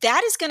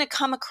 that is going to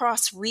come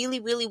across really,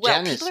 really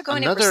well. Janice, People are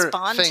going to another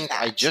respond thing to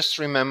that. I just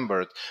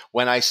remembered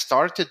when I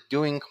started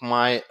doing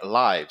my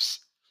lives.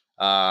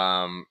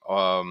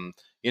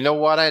 You know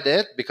what I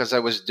did? Because I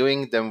was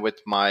doing them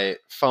with my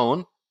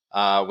phone,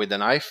 with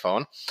an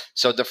iPhone.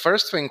 So the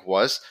first thing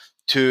was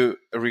to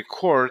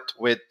record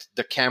with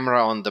the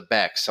camera on the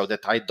back so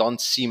that I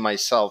don't see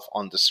myself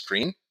on the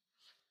screen.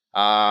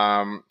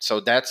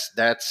 So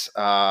that's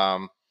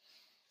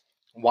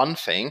one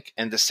thing.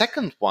 And the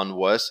second one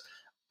was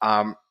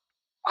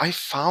I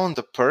found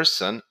the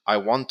person I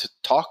want to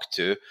talk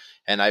to,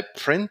 and I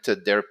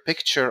printed their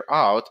picture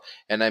out,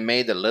 and I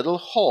made a little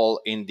hole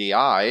in the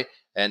eye,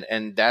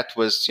 and that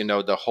was,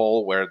 the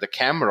hole where the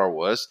camera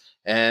was,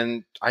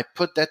 and I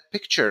put that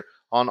picture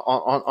on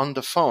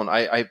the phone.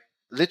 I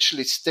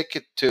literally stick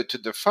it to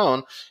the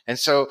phone, and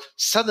so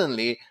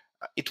suddenly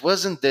it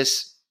wasn't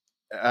this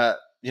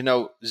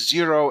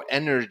zero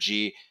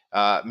energy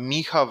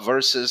Miha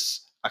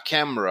versus a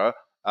camera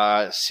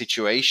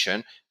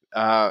situation.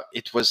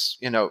 It was,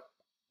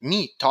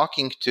 me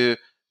talking to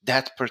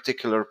that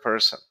particular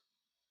person.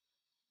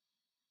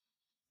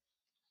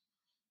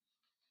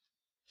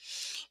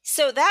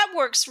 So that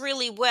works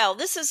really well.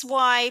 This is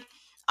why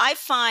I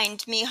find,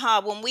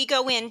 Miha, when we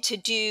go in to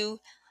do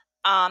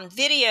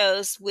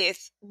videos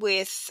with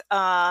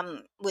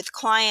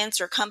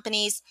clients or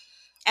companies,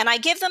 and I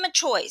give them a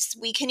choice.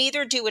 We can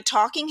either do a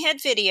talking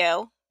head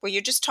video where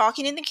you're just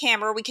talking in the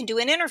camera, or we can do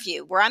an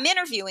interview where I'm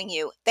interviewing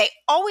you. They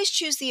always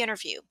choose the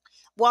interview.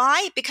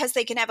 Why? Because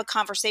they can have a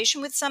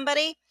conversation with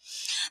somebody.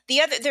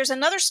 There's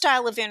another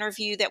style of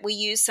interview that we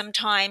use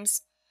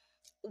sometimes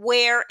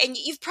where, and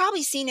you've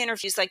probably seen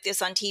interviews like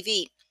this on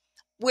TV,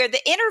 where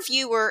the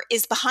interviewer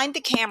is behind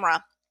the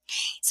camera.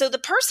 So the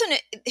person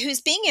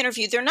who's being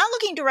interviewed, they're not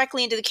looking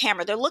directly into the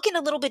camera. They're looking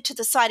a little bit to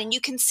the side, and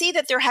you can see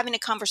that they're having a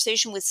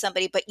conversation with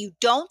somebody, but you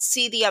don't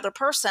see the other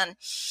person.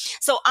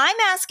 So I'm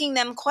asking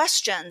them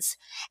questions,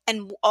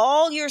 and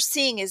all you're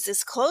seeing is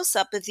this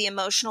close-up of the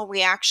emotional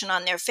reaction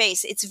on their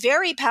face. It's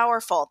very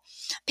powerful.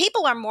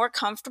 People are more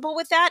comfortable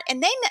with that,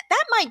 and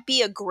that might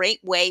be a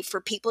great way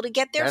for people to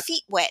get their That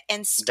feet wet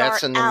and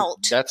start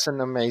out that's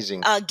an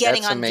amazing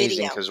getting that's on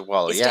amazing video. as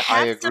well. Is to Yeah,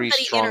 I have agree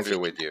somebody strongly interview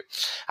with them.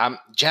 you.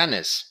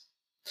 Janice,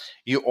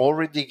 you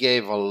already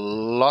gave a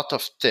lot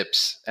of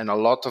tips and a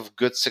lot of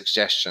good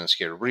suggestions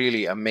here.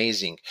 Really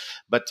amazing.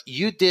 But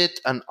you did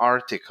an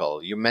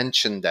article. You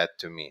mentioned that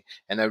to me.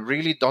 And I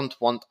really don't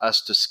want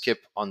us to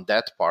skip on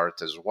that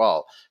part as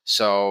well.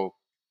 So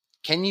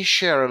can you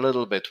share a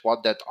little bit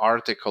what that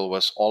article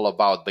was all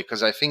about?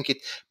 Because I think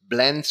it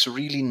blends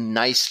really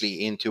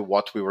nicely into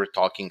what we were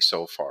talking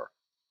so far.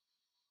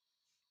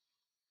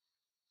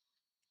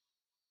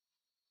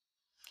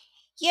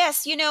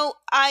 Yes,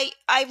 I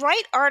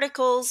write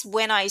articles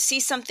when I see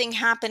something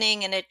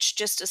happening and it's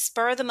just a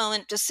spur of the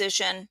moment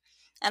decision.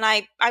 And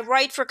I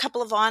write for a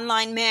couple of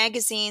online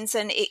magazines,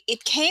 and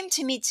it came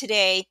to me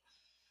today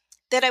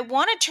that I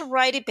wanted to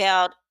write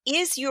about,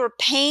 is your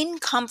pain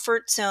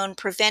comfort zone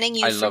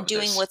preventing I you from love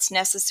doing this. what's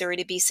necessary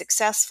to be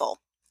successful?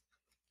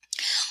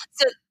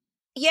 So,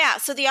 yeah,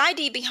 so the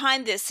idea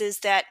behind this is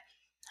that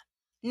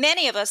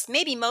many of us,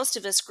 maybe most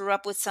of us, grew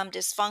up with some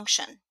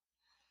dysfunction.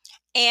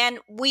 And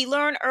we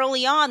learn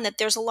early on that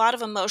there's a lot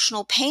of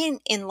emotional pain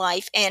in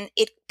life, and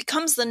it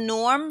becomes the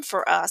norm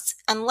for us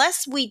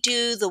unless we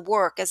do the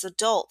work as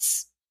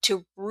adults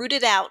to root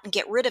it out and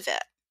get rid of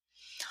it.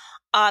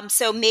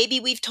 So maybe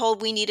we've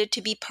told we needed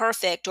to be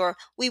perfect, or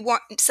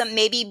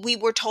maybe we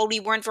were told we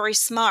weren't very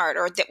smart,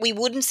 or that we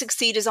wouldn't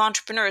succeed as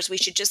entrepreneurs. We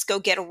should just go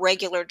get a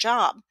regular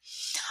job.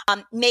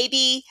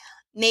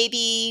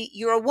 Maybe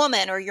you're a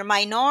woman or you're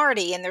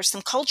minority and there's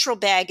some cultural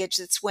baggage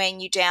that's weighing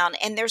you down.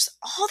 And there's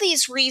all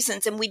these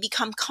reasons, and we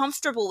become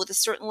comfortable with a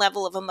certain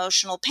level of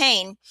emotional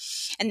pain.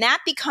 And that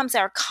becomes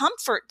our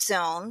comfort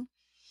zone.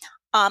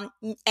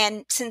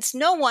 And since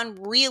no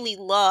one really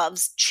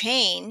loves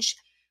change,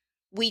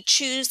 we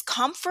choose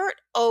comfort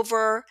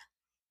over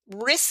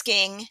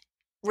risking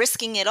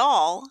it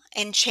all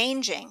and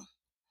changing.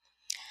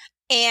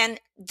 And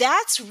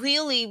that's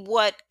really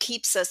what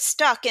keeps us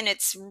stuck. And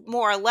it's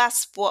more or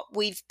less what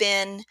we've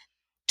been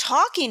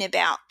talking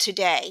about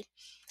today.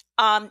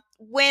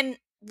 When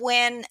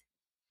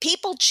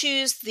people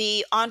choose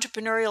the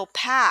entrepreneurial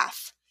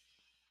path,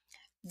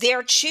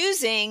 they're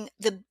choosing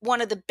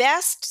one of the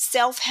best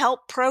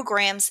self-help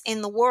programs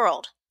in the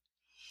world,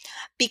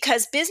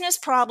 because business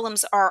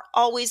problems are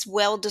always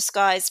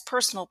well-disguised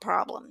personal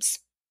problems.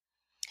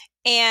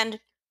 And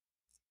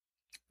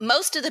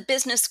most of the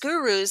business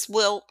gurus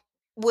will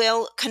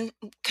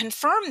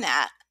confirm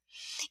that.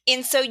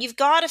 And so you've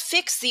got to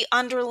fix the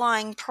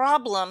underlying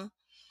problem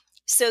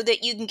so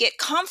that you can get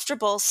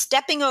comfortable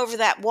stepping over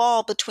that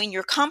wall between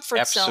your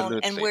comfort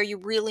zone and where you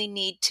really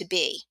need to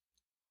be.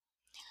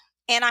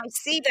 And I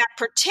see that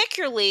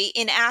particularly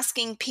in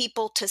asking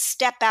people to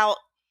step out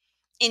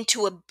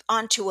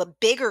onto a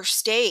bigger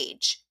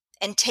stage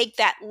and take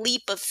that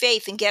leap of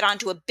faith and get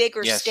onto a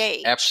bigger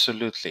stage.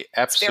 Absolutely.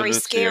 It's very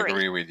scary.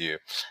 Agree with you.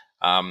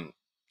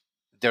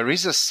 There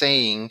is a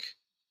saying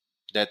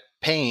that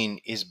pain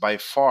is by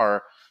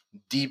far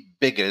the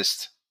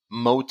biggest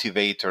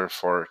motivator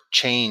for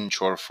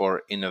change or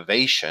for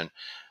innovation.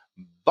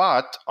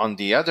 But on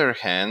the other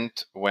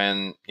hand,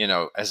 when,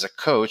 as a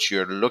coach,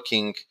 you're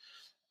looking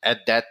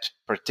at that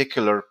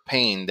particular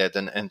pain that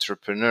an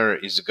entrepreneur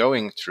is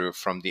going through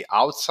from the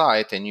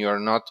outside, and you're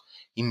not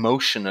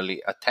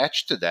emotionally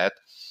attached to that,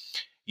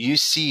 you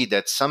see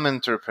that some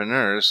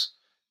entrepreneurs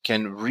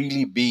can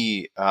really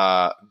be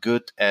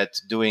good at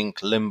doing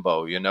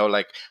limbo,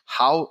 like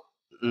how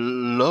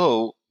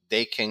low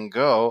they can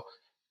go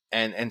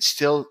and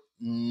still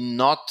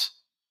not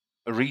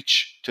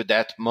reach to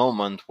that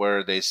moment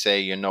where they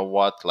say, you know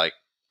what, like,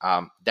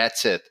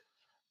 that's it.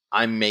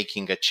 I'm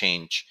making a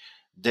change.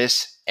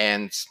 This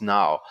ends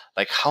now.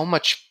 Like how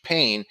much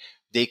pain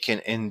they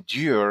can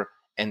endure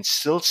and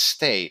still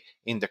stay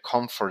in the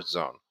comfort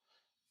zone.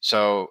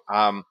 So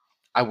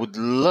I would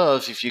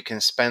love if you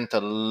can spend a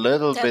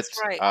little bit,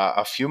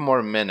 a few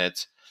more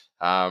minutes.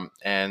 And,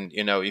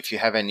 if you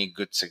have any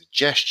good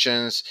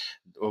suggestions,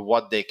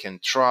 what they can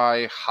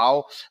try,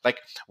 how,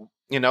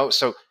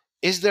 so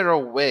is there a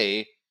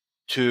way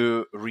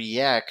to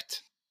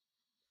react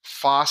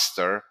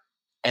faster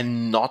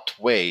and not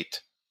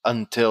wait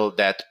until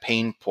that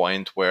pain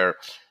point where,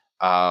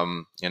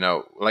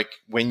 like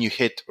when you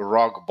hit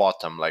rock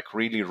bottom, like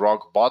really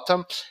rock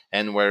bottom,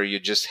 and where you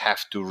just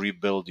have to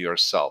rebuild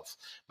yourself?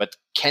 But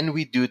can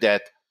we do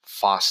that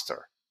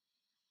faster?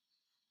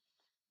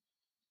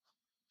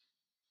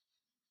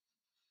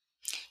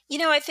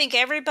 I think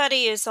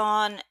everybody is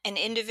on an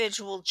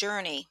individual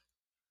journey,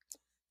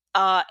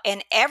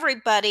 and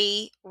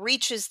everybody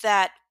reaches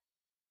that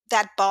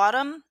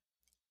bottom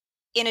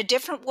in a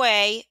different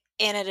way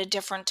and at a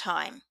different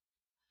time.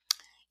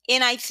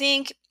 And I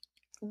think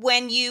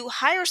when you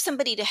hire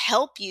somebody to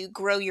help you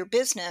grow your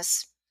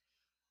business,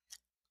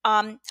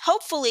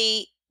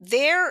 hopefully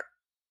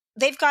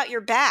they've got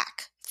your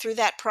back through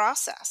that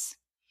process.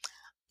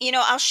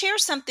 I'll share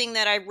something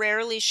that I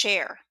rarely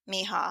share,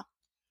 Miha.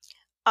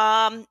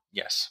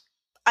 Yes.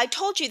 I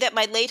told you that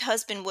my late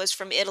husband was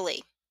from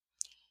Italy,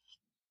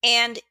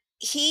 and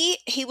he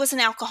was an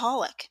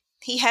alcoholic.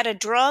 He had a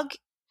drug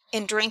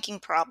and drinking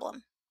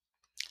problem,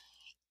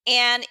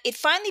 and it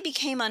finally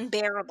became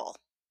unbearable.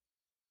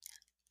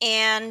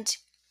 And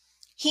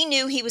he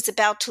knew he was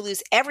about to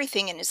lose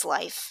everything in his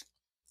life.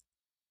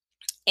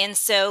 And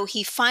so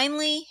he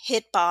finally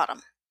hit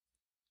bottom.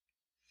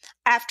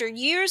 After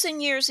years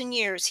and years and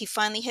years, he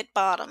finally hit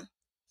bottom,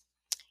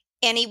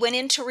 and he went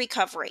into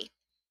recovery.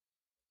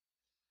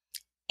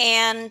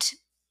 And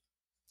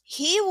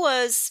he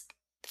was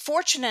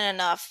fortunate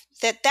enough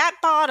that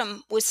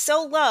bottom was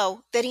so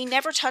low that he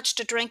never touched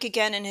a drink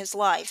again in his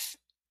life.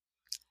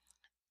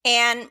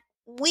 And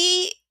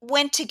we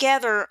went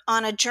together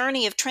on a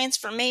journey of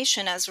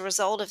transformation as a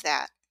result of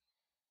that.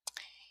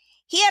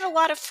 He had a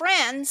lot of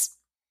friends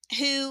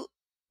who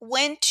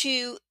went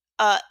to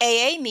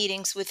AA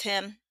meetings with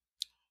him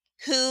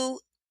who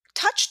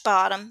touched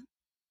bottom,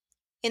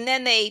 and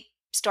then they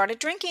started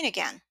drinking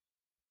again.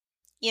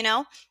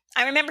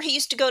 I remember he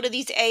used to go to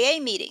these AA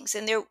meetings,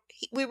 and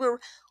we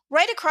were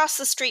right across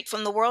the street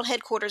from the world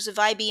headquarters of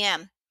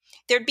IBM.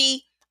 There'd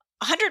be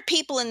 100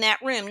 people in that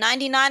room,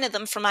 99 of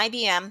them from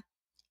IBM,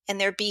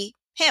 and there'd be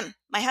him,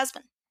 my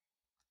husband.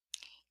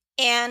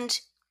 And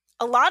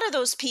a lot of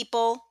those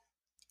people,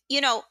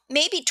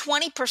 maybe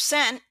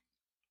 20%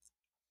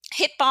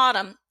 hit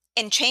bottom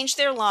and changed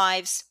their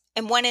lives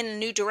and went in a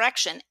new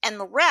direction, and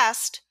the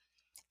rest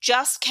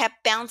just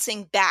kept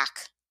bouncing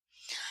back.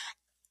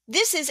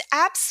 This is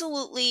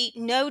absolutely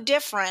no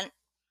different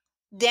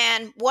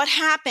than what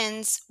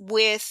happens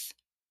with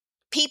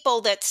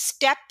people that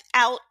step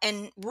out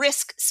and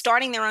risk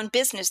starting their own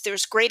business.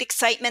 There's great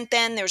excitement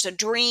then, there's a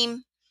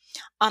dream.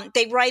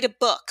 They write a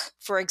book,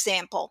 for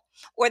example,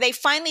 or they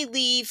finally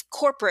leave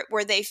corporate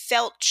where they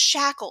felt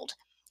shackled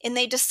and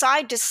they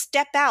decide to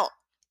step out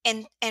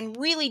and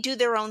really do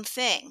their own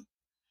thing.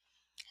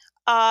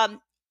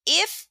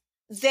 If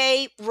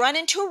they run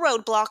into a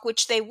roadblock,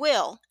 which they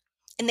will,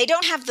 and they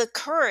don't have the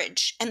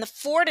courage and the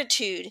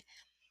fortitude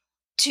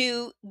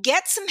to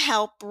get some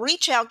help,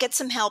 reach out, get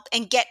some help,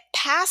 and get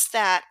past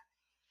that,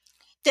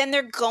 then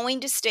they're going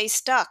to stay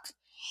stuck.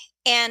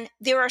 And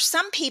there are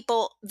some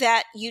people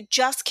that you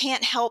just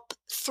can't help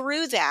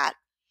through that,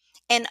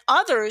 and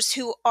others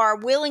who are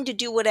willing to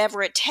do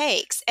whatever it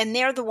takes, and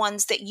they're the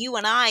ones that you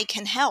and I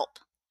can help.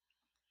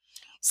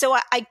 So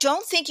I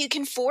don't think you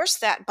can force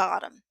that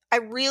bottom. I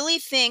really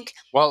think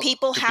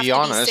people have to be sick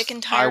and tired of being sick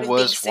and tired. I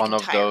was one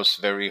of those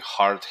very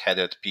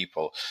hard-headed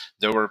people.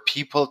 There were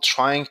people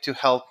trying to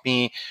help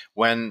me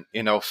when,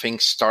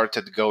 things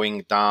started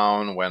going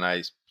down, when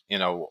I,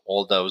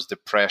 all those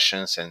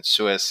depressions and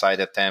suicide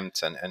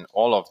attempts and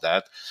all of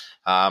that.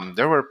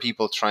 There were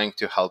people trying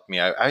to help me.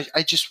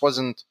 I just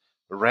wasn't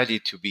ready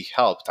to be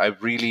helped. I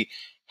really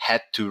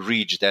had to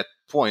reach that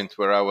point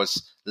where I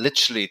was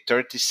literally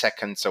 30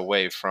 seconds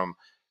away from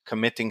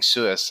committing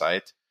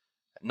suicide,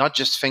 not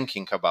just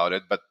thinking about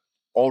it, but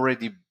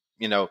already,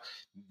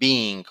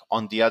 being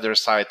on the other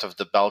side of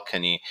the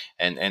balcony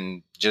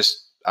and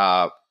just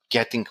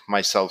getting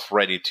myself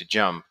ready to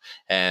jump.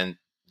 And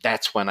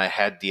that's when I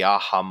had the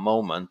aha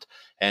moment.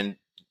 And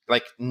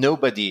like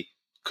nobody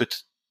could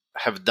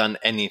have done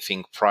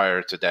anything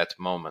prior to that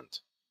moment.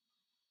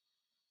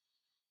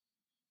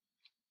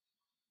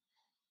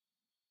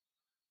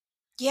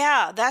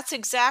 Yeah, that's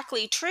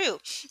exactly true.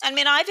 I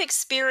mean, I've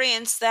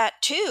experienced that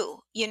too.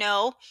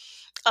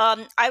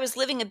 I was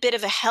living a bit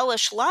of a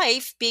hellish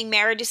life, being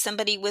married to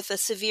somebody with a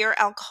severe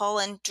alcohol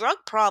and drug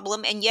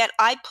problem, and yet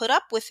I put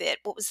up with it.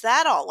 What was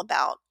that all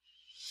about?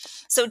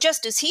 So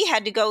just as he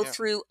had to go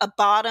through a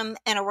bottom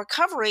and a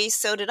recovery,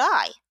 so did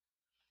I.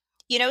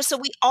 So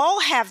we all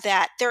have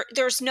that.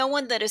 There's no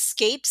one that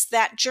escapes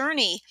that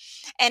journey.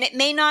 And it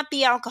may not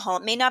be alcohol,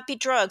 it may not be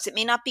drugs, it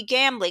may not be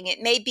gambling,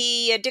 it may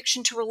be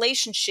addiction to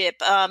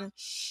relationship,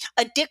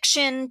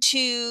 addiction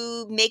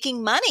to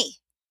making money.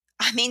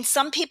 I mean,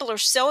 some people are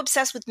so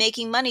obsessed with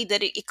making money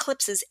that it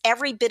eclipses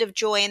every bit of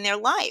joy in their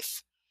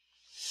life.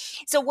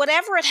 So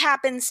whatever it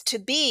happens to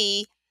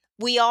be,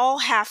 we all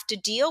have to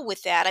deal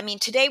with that. I mean,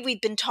 today we've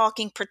been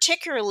talking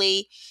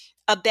particularly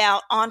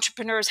about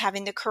entrepreneurs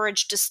having the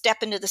courage to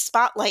step into the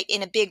spotlight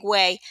in a big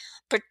way,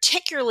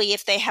 particularly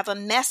if they have a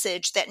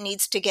message that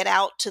needs to get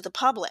out to the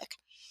public.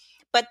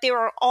 But there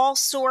are all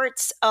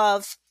sorts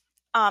of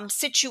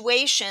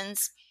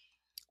situations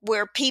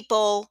where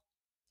people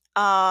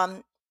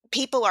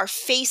are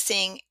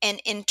facing an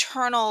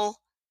internal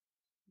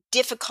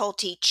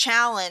difficulty,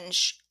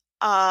 challenge,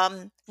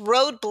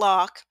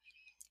 roadblock,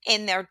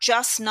 and they're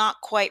just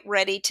not quite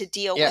ready to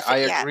deal with it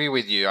yet. Yeah, I agree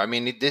with you. I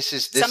mean,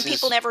 some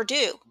people never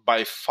do.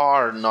 By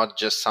far not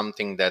just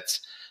something that's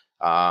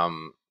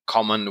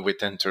common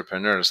with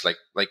entrepreneurs.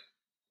 Like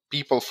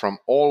people from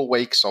all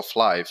walks of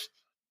life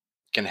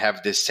can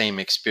have the same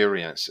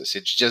experiences.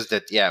 It's just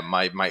that,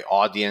 my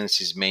audience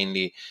is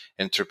mainly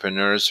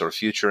entrepreneurs or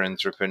future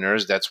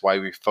entrepreneurs. That's why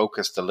we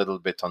focused a little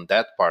bit on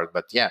that part.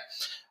 But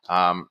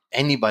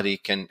anybody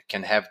can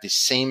have the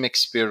same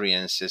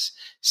experiences,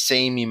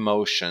 same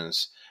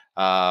emotions,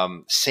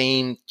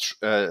 same.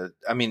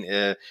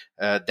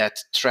 That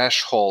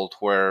threshold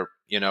where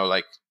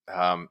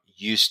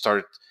you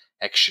start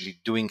actually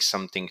doing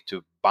something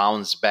to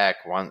bounce back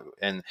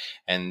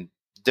and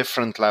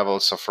different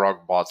levels of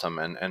rock bottom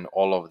and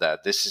all of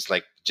that. This is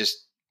like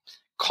just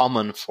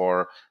common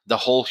for the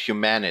whole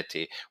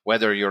humanity,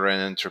 whether you're an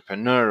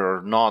entrepreneur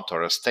or not,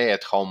 or a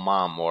stay-at-home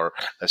mom, or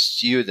a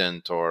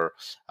student, or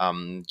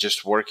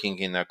just working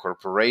in a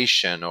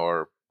corporation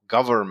or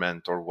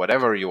government, or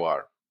whatever you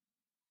are.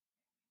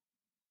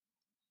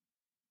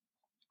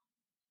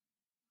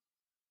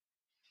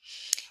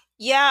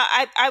 Yeah,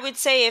 I would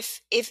say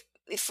if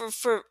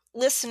for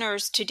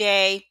listeners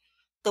today,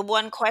 the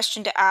one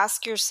question to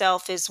ask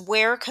yourself is,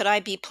 where could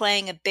I be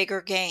playing a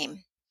bigger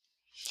game?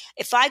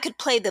 If I could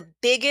play the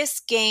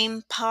biggest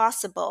game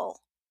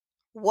possible,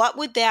 what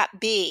would that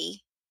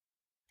be?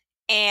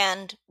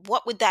 And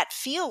what would that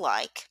feel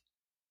like?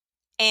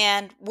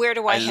 And where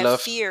do I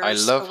have fears I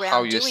love around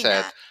how you doing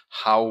said, that?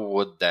 how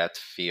would that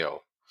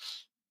feel?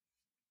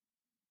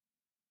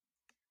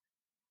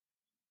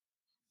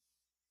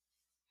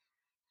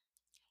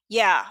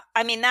 Yeah,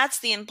 I mean, that's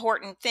the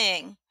important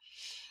thing,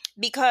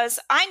 because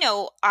I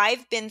know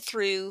I've been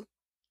through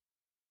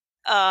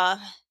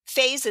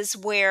phases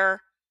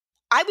where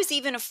I was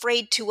even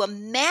afraid to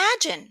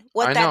imagine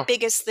what I that know.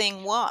 biggest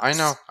thing I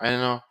know. was. I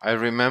know. I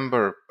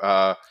remember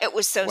It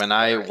was so when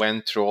I scary.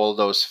 went through all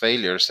those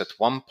failures, at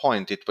one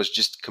point it was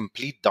just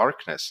complete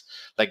darkness.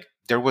 Like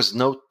there was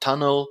no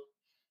tunnel,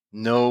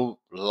 no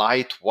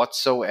light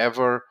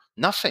whatsoever,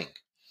 nothing.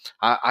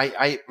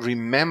 I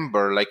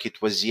remember like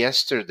it was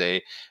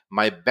yesterday,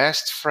 my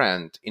best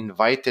friend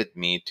invited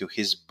me to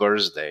his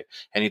birthday,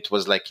 and it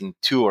was like in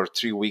 2 or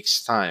 3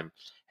 weeks' time.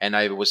 And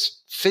I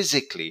was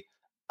physically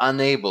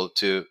unable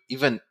to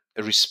even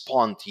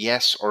respond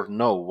yes or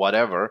no,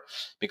 whatever,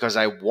 because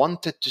I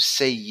wanted to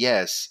say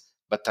yes,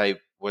 but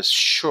I was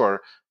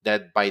sure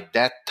that by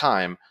that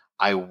time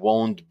I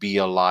won't be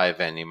alive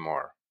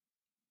anymore.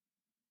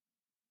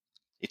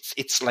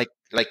 It's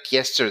like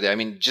yesterday. I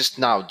mean, just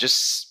now,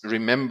 just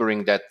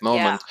remembering that Yeah.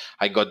 moment,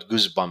 I got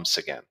goosebumps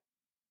again.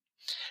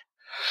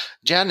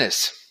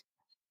 Janice,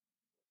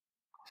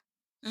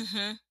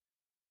 Hmm.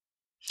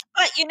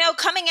 But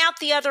coming out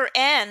the other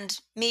end,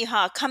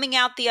 Miha, coming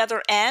out the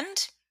other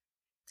end,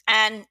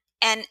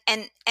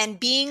 and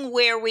being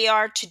where we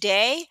are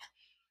today,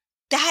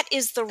 that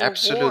is the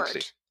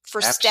absolutely, reward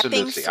for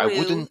stepping absolutely, I through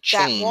wouldn't that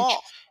change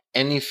wall.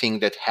 anything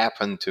that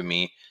happened to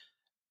me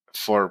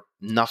for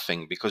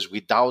nothing, because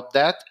without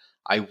that,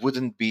 I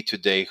wouldn't be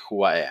today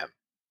who I am.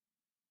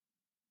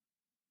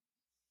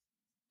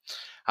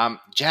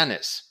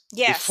 Janice,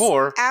 Yes,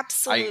 before I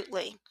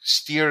absolutely.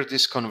 steer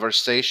this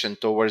conversation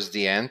towards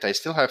the end, I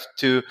still have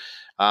two,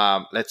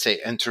 let's say,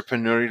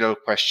 entrepreneurial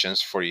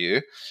questions for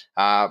you.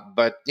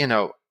 But,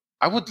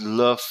 I would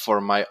love for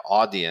my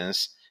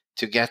audience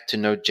to get to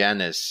know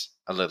Janice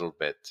a little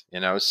bit,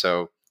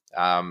 So,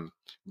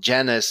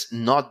 Janice,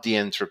 not the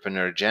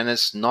entrepreneur,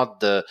 Janice, not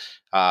the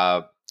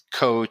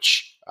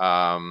coach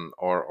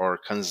or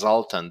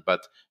consultant,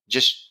 but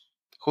just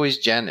who is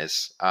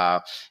Janice?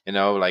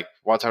 Like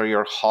what are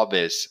your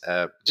hobbies?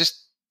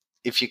 Just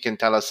if you can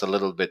tell us a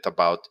little bit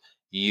about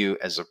you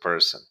as a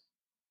person.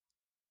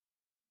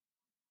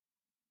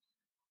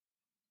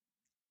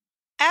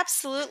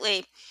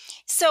 Absolutely.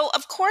 So,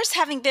 of course,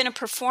 having been a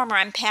performer,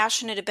 I'm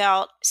passionate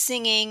about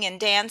singing and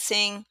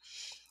dancing.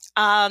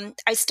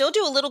 I still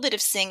do a little bit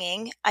of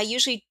singing. I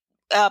usually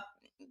uh,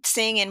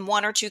 sing in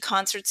one or two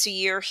concerts a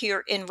year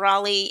here in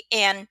Raleigh,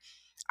 and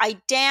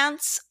I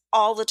dance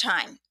all the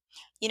time.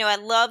 I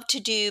love to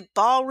do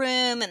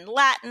ballroom and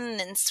Latin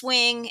and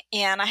swing,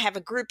 and I have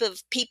a group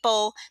of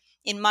people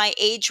in my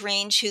age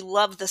range who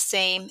love the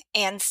same.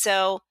 And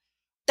so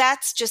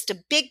that's just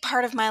a big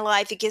part of my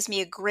life. It gives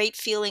me a great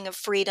feeling of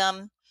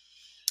freedom.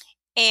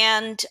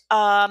 And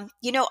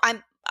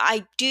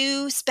I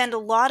do spend a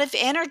lot of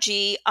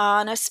energy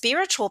on a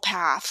spiritual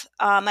path.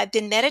 I've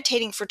been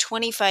meditating for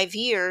 25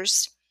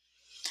 years,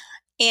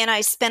 and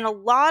I spend a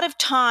lot of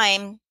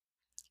time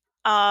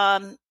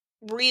um,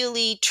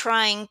 really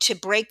trying to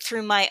break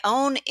through my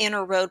own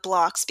inner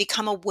roadblocks,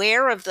 become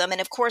aware of them.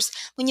 And of course,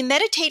 when you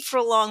meditate for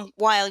a long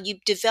while, you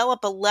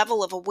develop a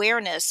level of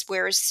awareness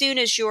where as soon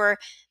as you're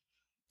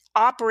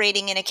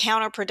operating in a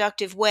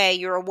counterproductive way,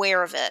 you're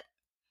aware of it.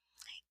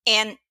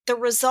 And the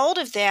result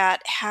of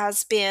that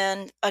has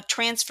been a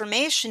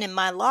transformation in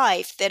my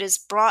life that has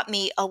brought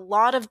me a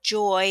lot of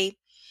joy,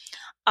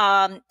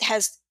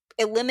 has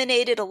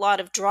eliminated a lot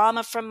of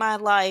drama from my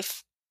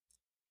life,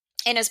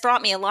 and has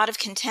brought me a lot of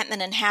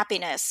contentment and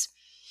happiness.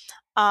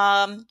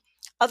 Um,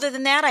 Other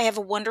than that, I have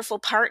a wonderful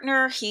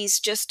partner. He's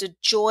just a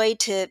joy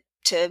to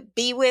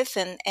be with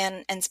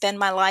and spend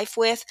my life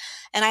with.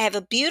 And I have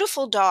a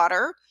beautiful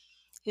daughter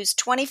who's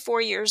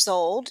 24 years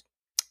old,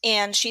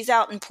 and she's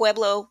out in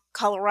Pueblo,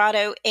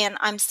 Colorado, and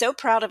I'm so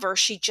proud of her.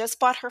 She just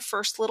bought her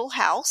first little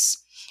house,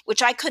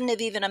 which I couldn't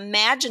have even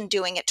imagined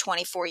doing at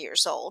 24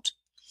 years old.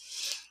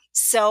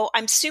 So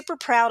I'm super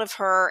proud of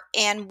her,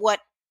 and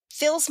what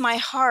fills my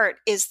heart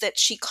is that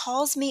she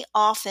calls me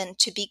often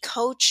to be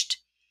coached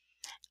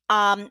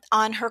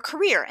on her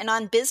career and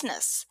on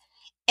business.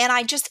 And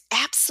I just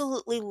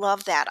absolutely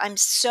love that. I'm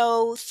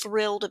so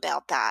thrilled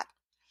about that.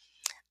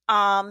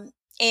 Um,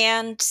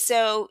 and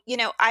so,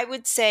 I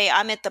would say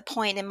I'm at the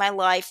point in my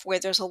life where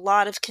there's a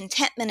lot of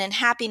contentment and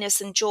happiness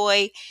and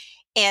joy,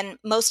 and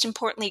most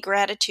importantly,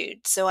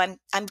 gratitude. So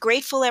I'm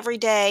grateful every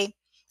day.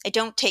 I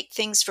don't take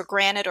things for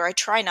granted, or I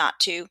try not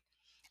to.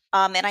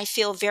 And I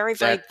feel very,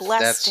 very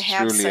blessed to That's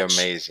have truly such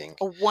amazing.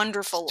 a It's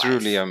wonderful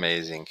truly life.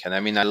 amazing. And I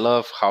mean, I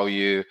love how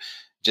you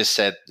just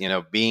said,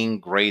 being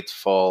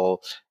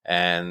grateful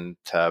and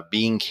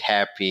being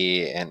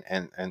happy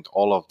and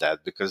all of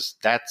that, because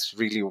that's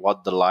really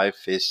what the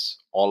life is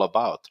all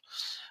about.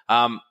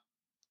 Um,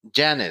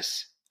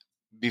 Janice,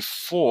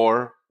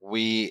 before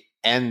we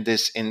end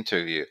this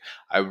interview,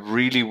 I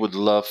really would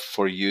love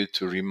for you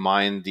to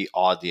remind the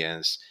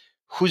audience,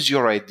 who's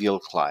your ideal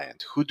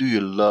client? Who do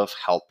you love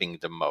helping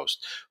the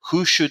most?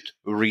 Who should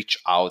reach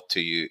out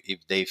to you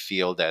if they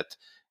feel that,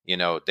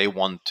 they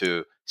want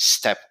to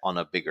step on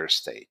a bigger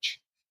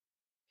stage?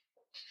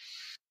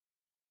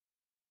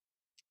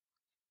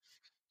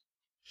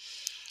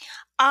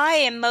 I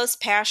am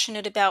most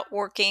passionate about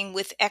working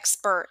with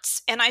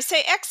experts. And I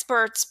say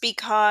experts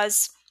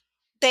because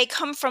they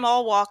come from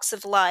all walks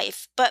of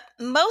life, but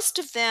most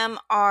of them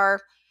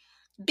are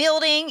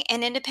building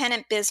an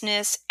independent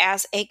business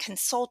as a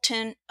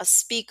consultant, a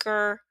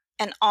speaker,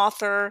 an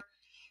author.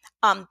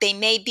 They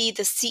may be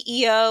the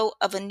CEO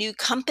of a new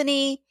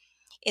company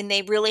and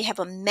they really have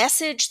a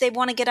message they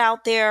want to get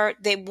out there.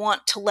 They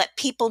want to let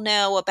people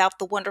know about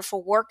the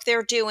wonderful work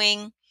they're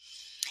doing,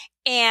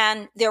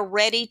 and they're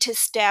ready to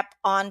step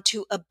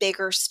onto a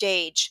bigger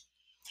stage.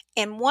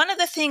 And one of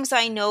the things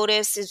I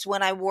notice is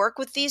when I work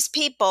with these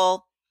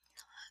people,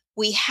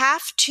 we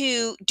have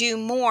to do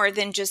more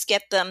than just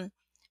get them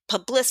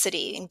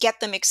publicity and get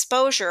them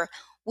exposure.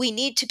 We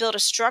need to build a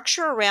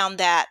structure around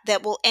that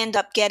that will end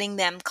up getting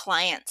them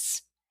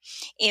clients.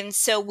 And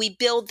so we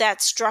build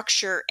that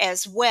structure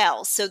as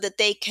well so that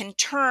they can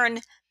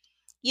turn,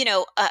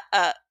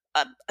 a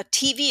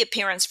TV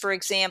appearance, for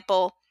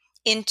example,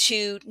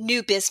 into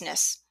new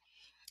business.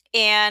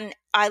 And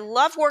I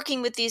love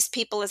working with these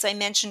people, as I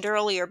mentioned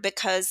earlier,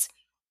 because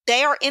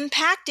they are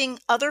impacting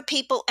other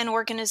people and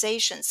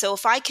organizations. So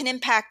if I can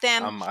impact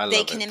them, I they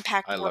love can it.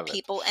 impact I more love it.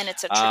 people, and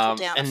it's a trickle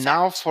down And effect.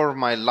 now for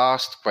my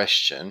last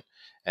question,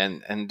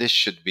 and this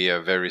should be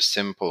a very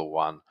simple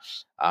one.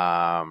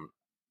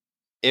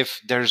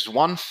 If there's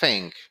one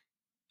thing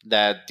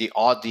that the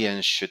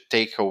audience should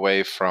take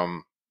away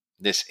from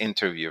this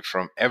interview,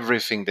 from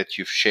everything that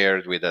you've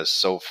shared with us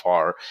so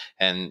far,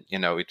 and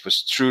it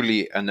was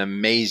truly an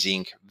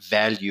amazing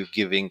value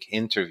giving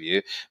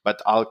interview,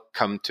 but I'll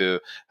come to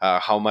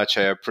how much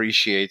I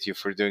appreciate you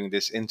for doing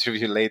this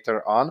interview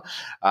later on.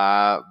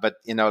 But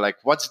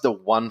what's the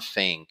one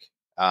thing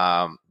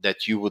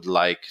that you would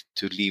like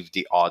to leave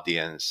the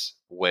audience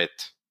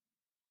with?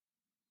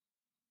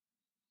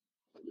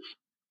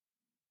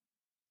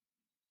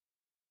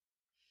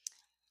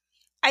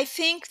 I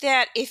think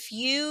that if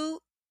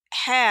you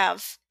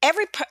have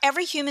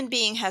every human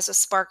being has a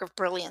spark of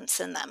brilliance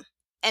in them,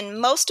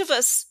 and most of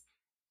us,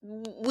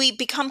 we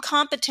become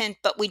competent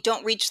but we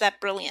don't reach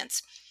that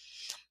brilliance.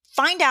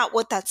 Find out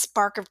what that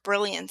spark of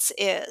brilliance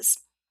is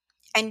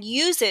and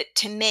use it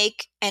to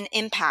make an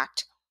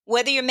impact.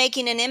 Whether you're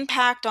making an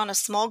impact on a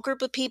small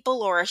group of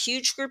people or a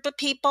huge group of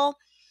people,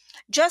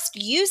 just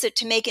use it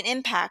to make an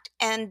impact,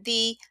 and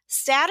the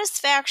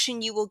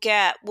satisfaction you will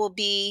get will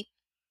be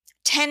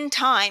 10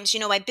 times.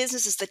 My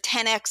business is the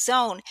 10x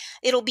zone.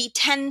 It'll be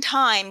 10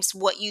 times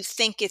what you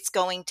think it's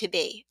going to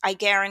be. I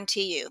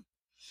guarantee you.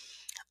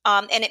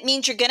 And it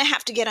means you're going to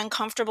have to get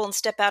uncomfortable and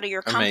step out of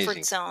your comfort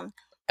Amazing. zone,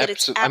 but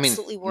it's I mean,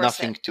 absolutely worth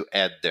nothing it. to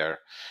add there.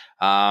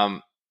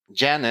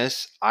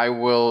 Janice, I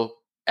will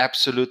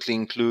absolutely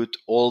include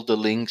all the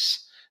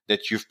links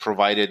that you've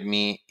provided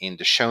me in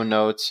the show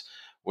notes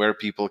where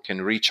people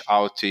can reach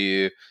out to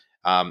you.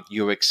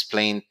 You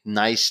explained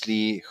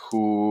nicely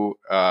who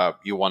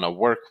you want to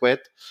work with,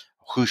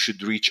 who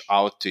should reach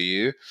out to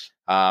you.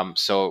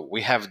 So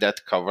we have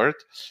that covered.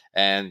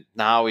 And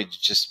now it's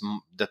just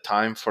the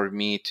time for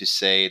me to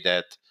say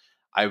that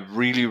I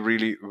really,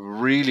 really,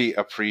 really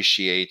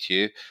appreciate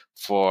you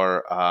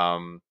for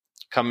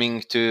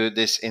coming to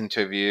this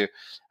interview.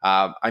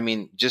 I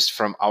mean, just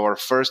from our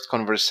first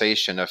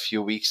conversation a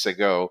few weeks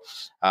ago,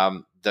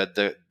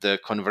 the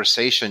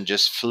conversation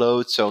just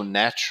flowed so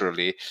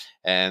naturally,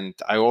 and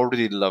I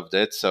already loved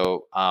it.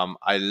 So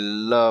I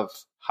love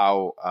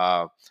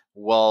how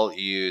well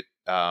you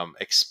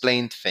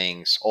explained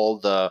things, all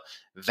the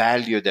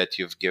value that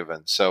you've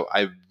given. So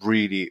I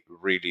really,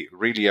 really,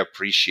 really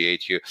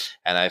appreciate you.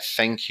 And I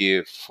thank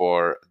you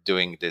for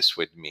doing this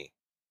with me.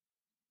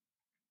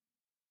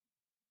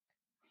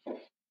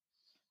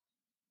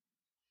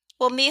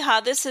 Well,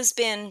 Miha, this has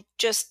been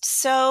just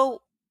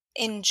so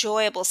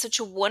enjoyable, such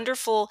a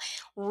wonderful,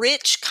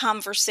 rich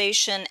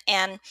conversation.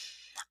 And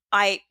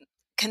I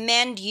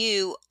commend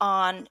you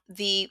on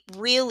the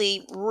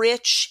really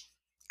rich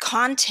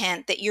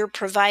content that you're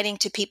providing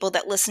to people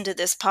that listen to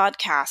this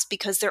podcast,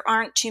 because there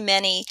aren't too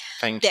many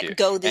Thank you. that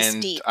go this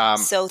And deep.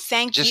 So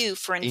thank just you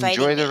for enjoy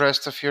inviting the me.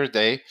 rest of your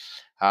day,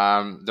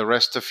 the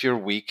rest of your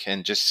week,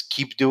 and just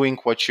keep doing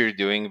what you're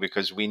doing,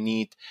 because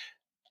we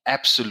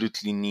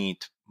absolutely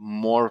need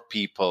more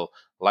people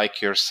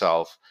like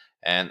yourself.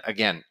 And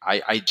again,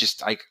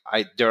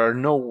 there are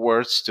no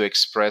words to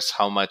express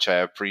how much I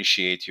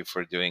appreciate you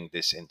for doing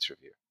this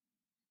interview.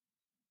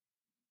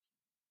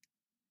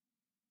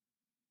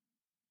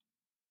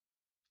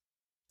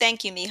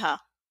 Thank you, Miha.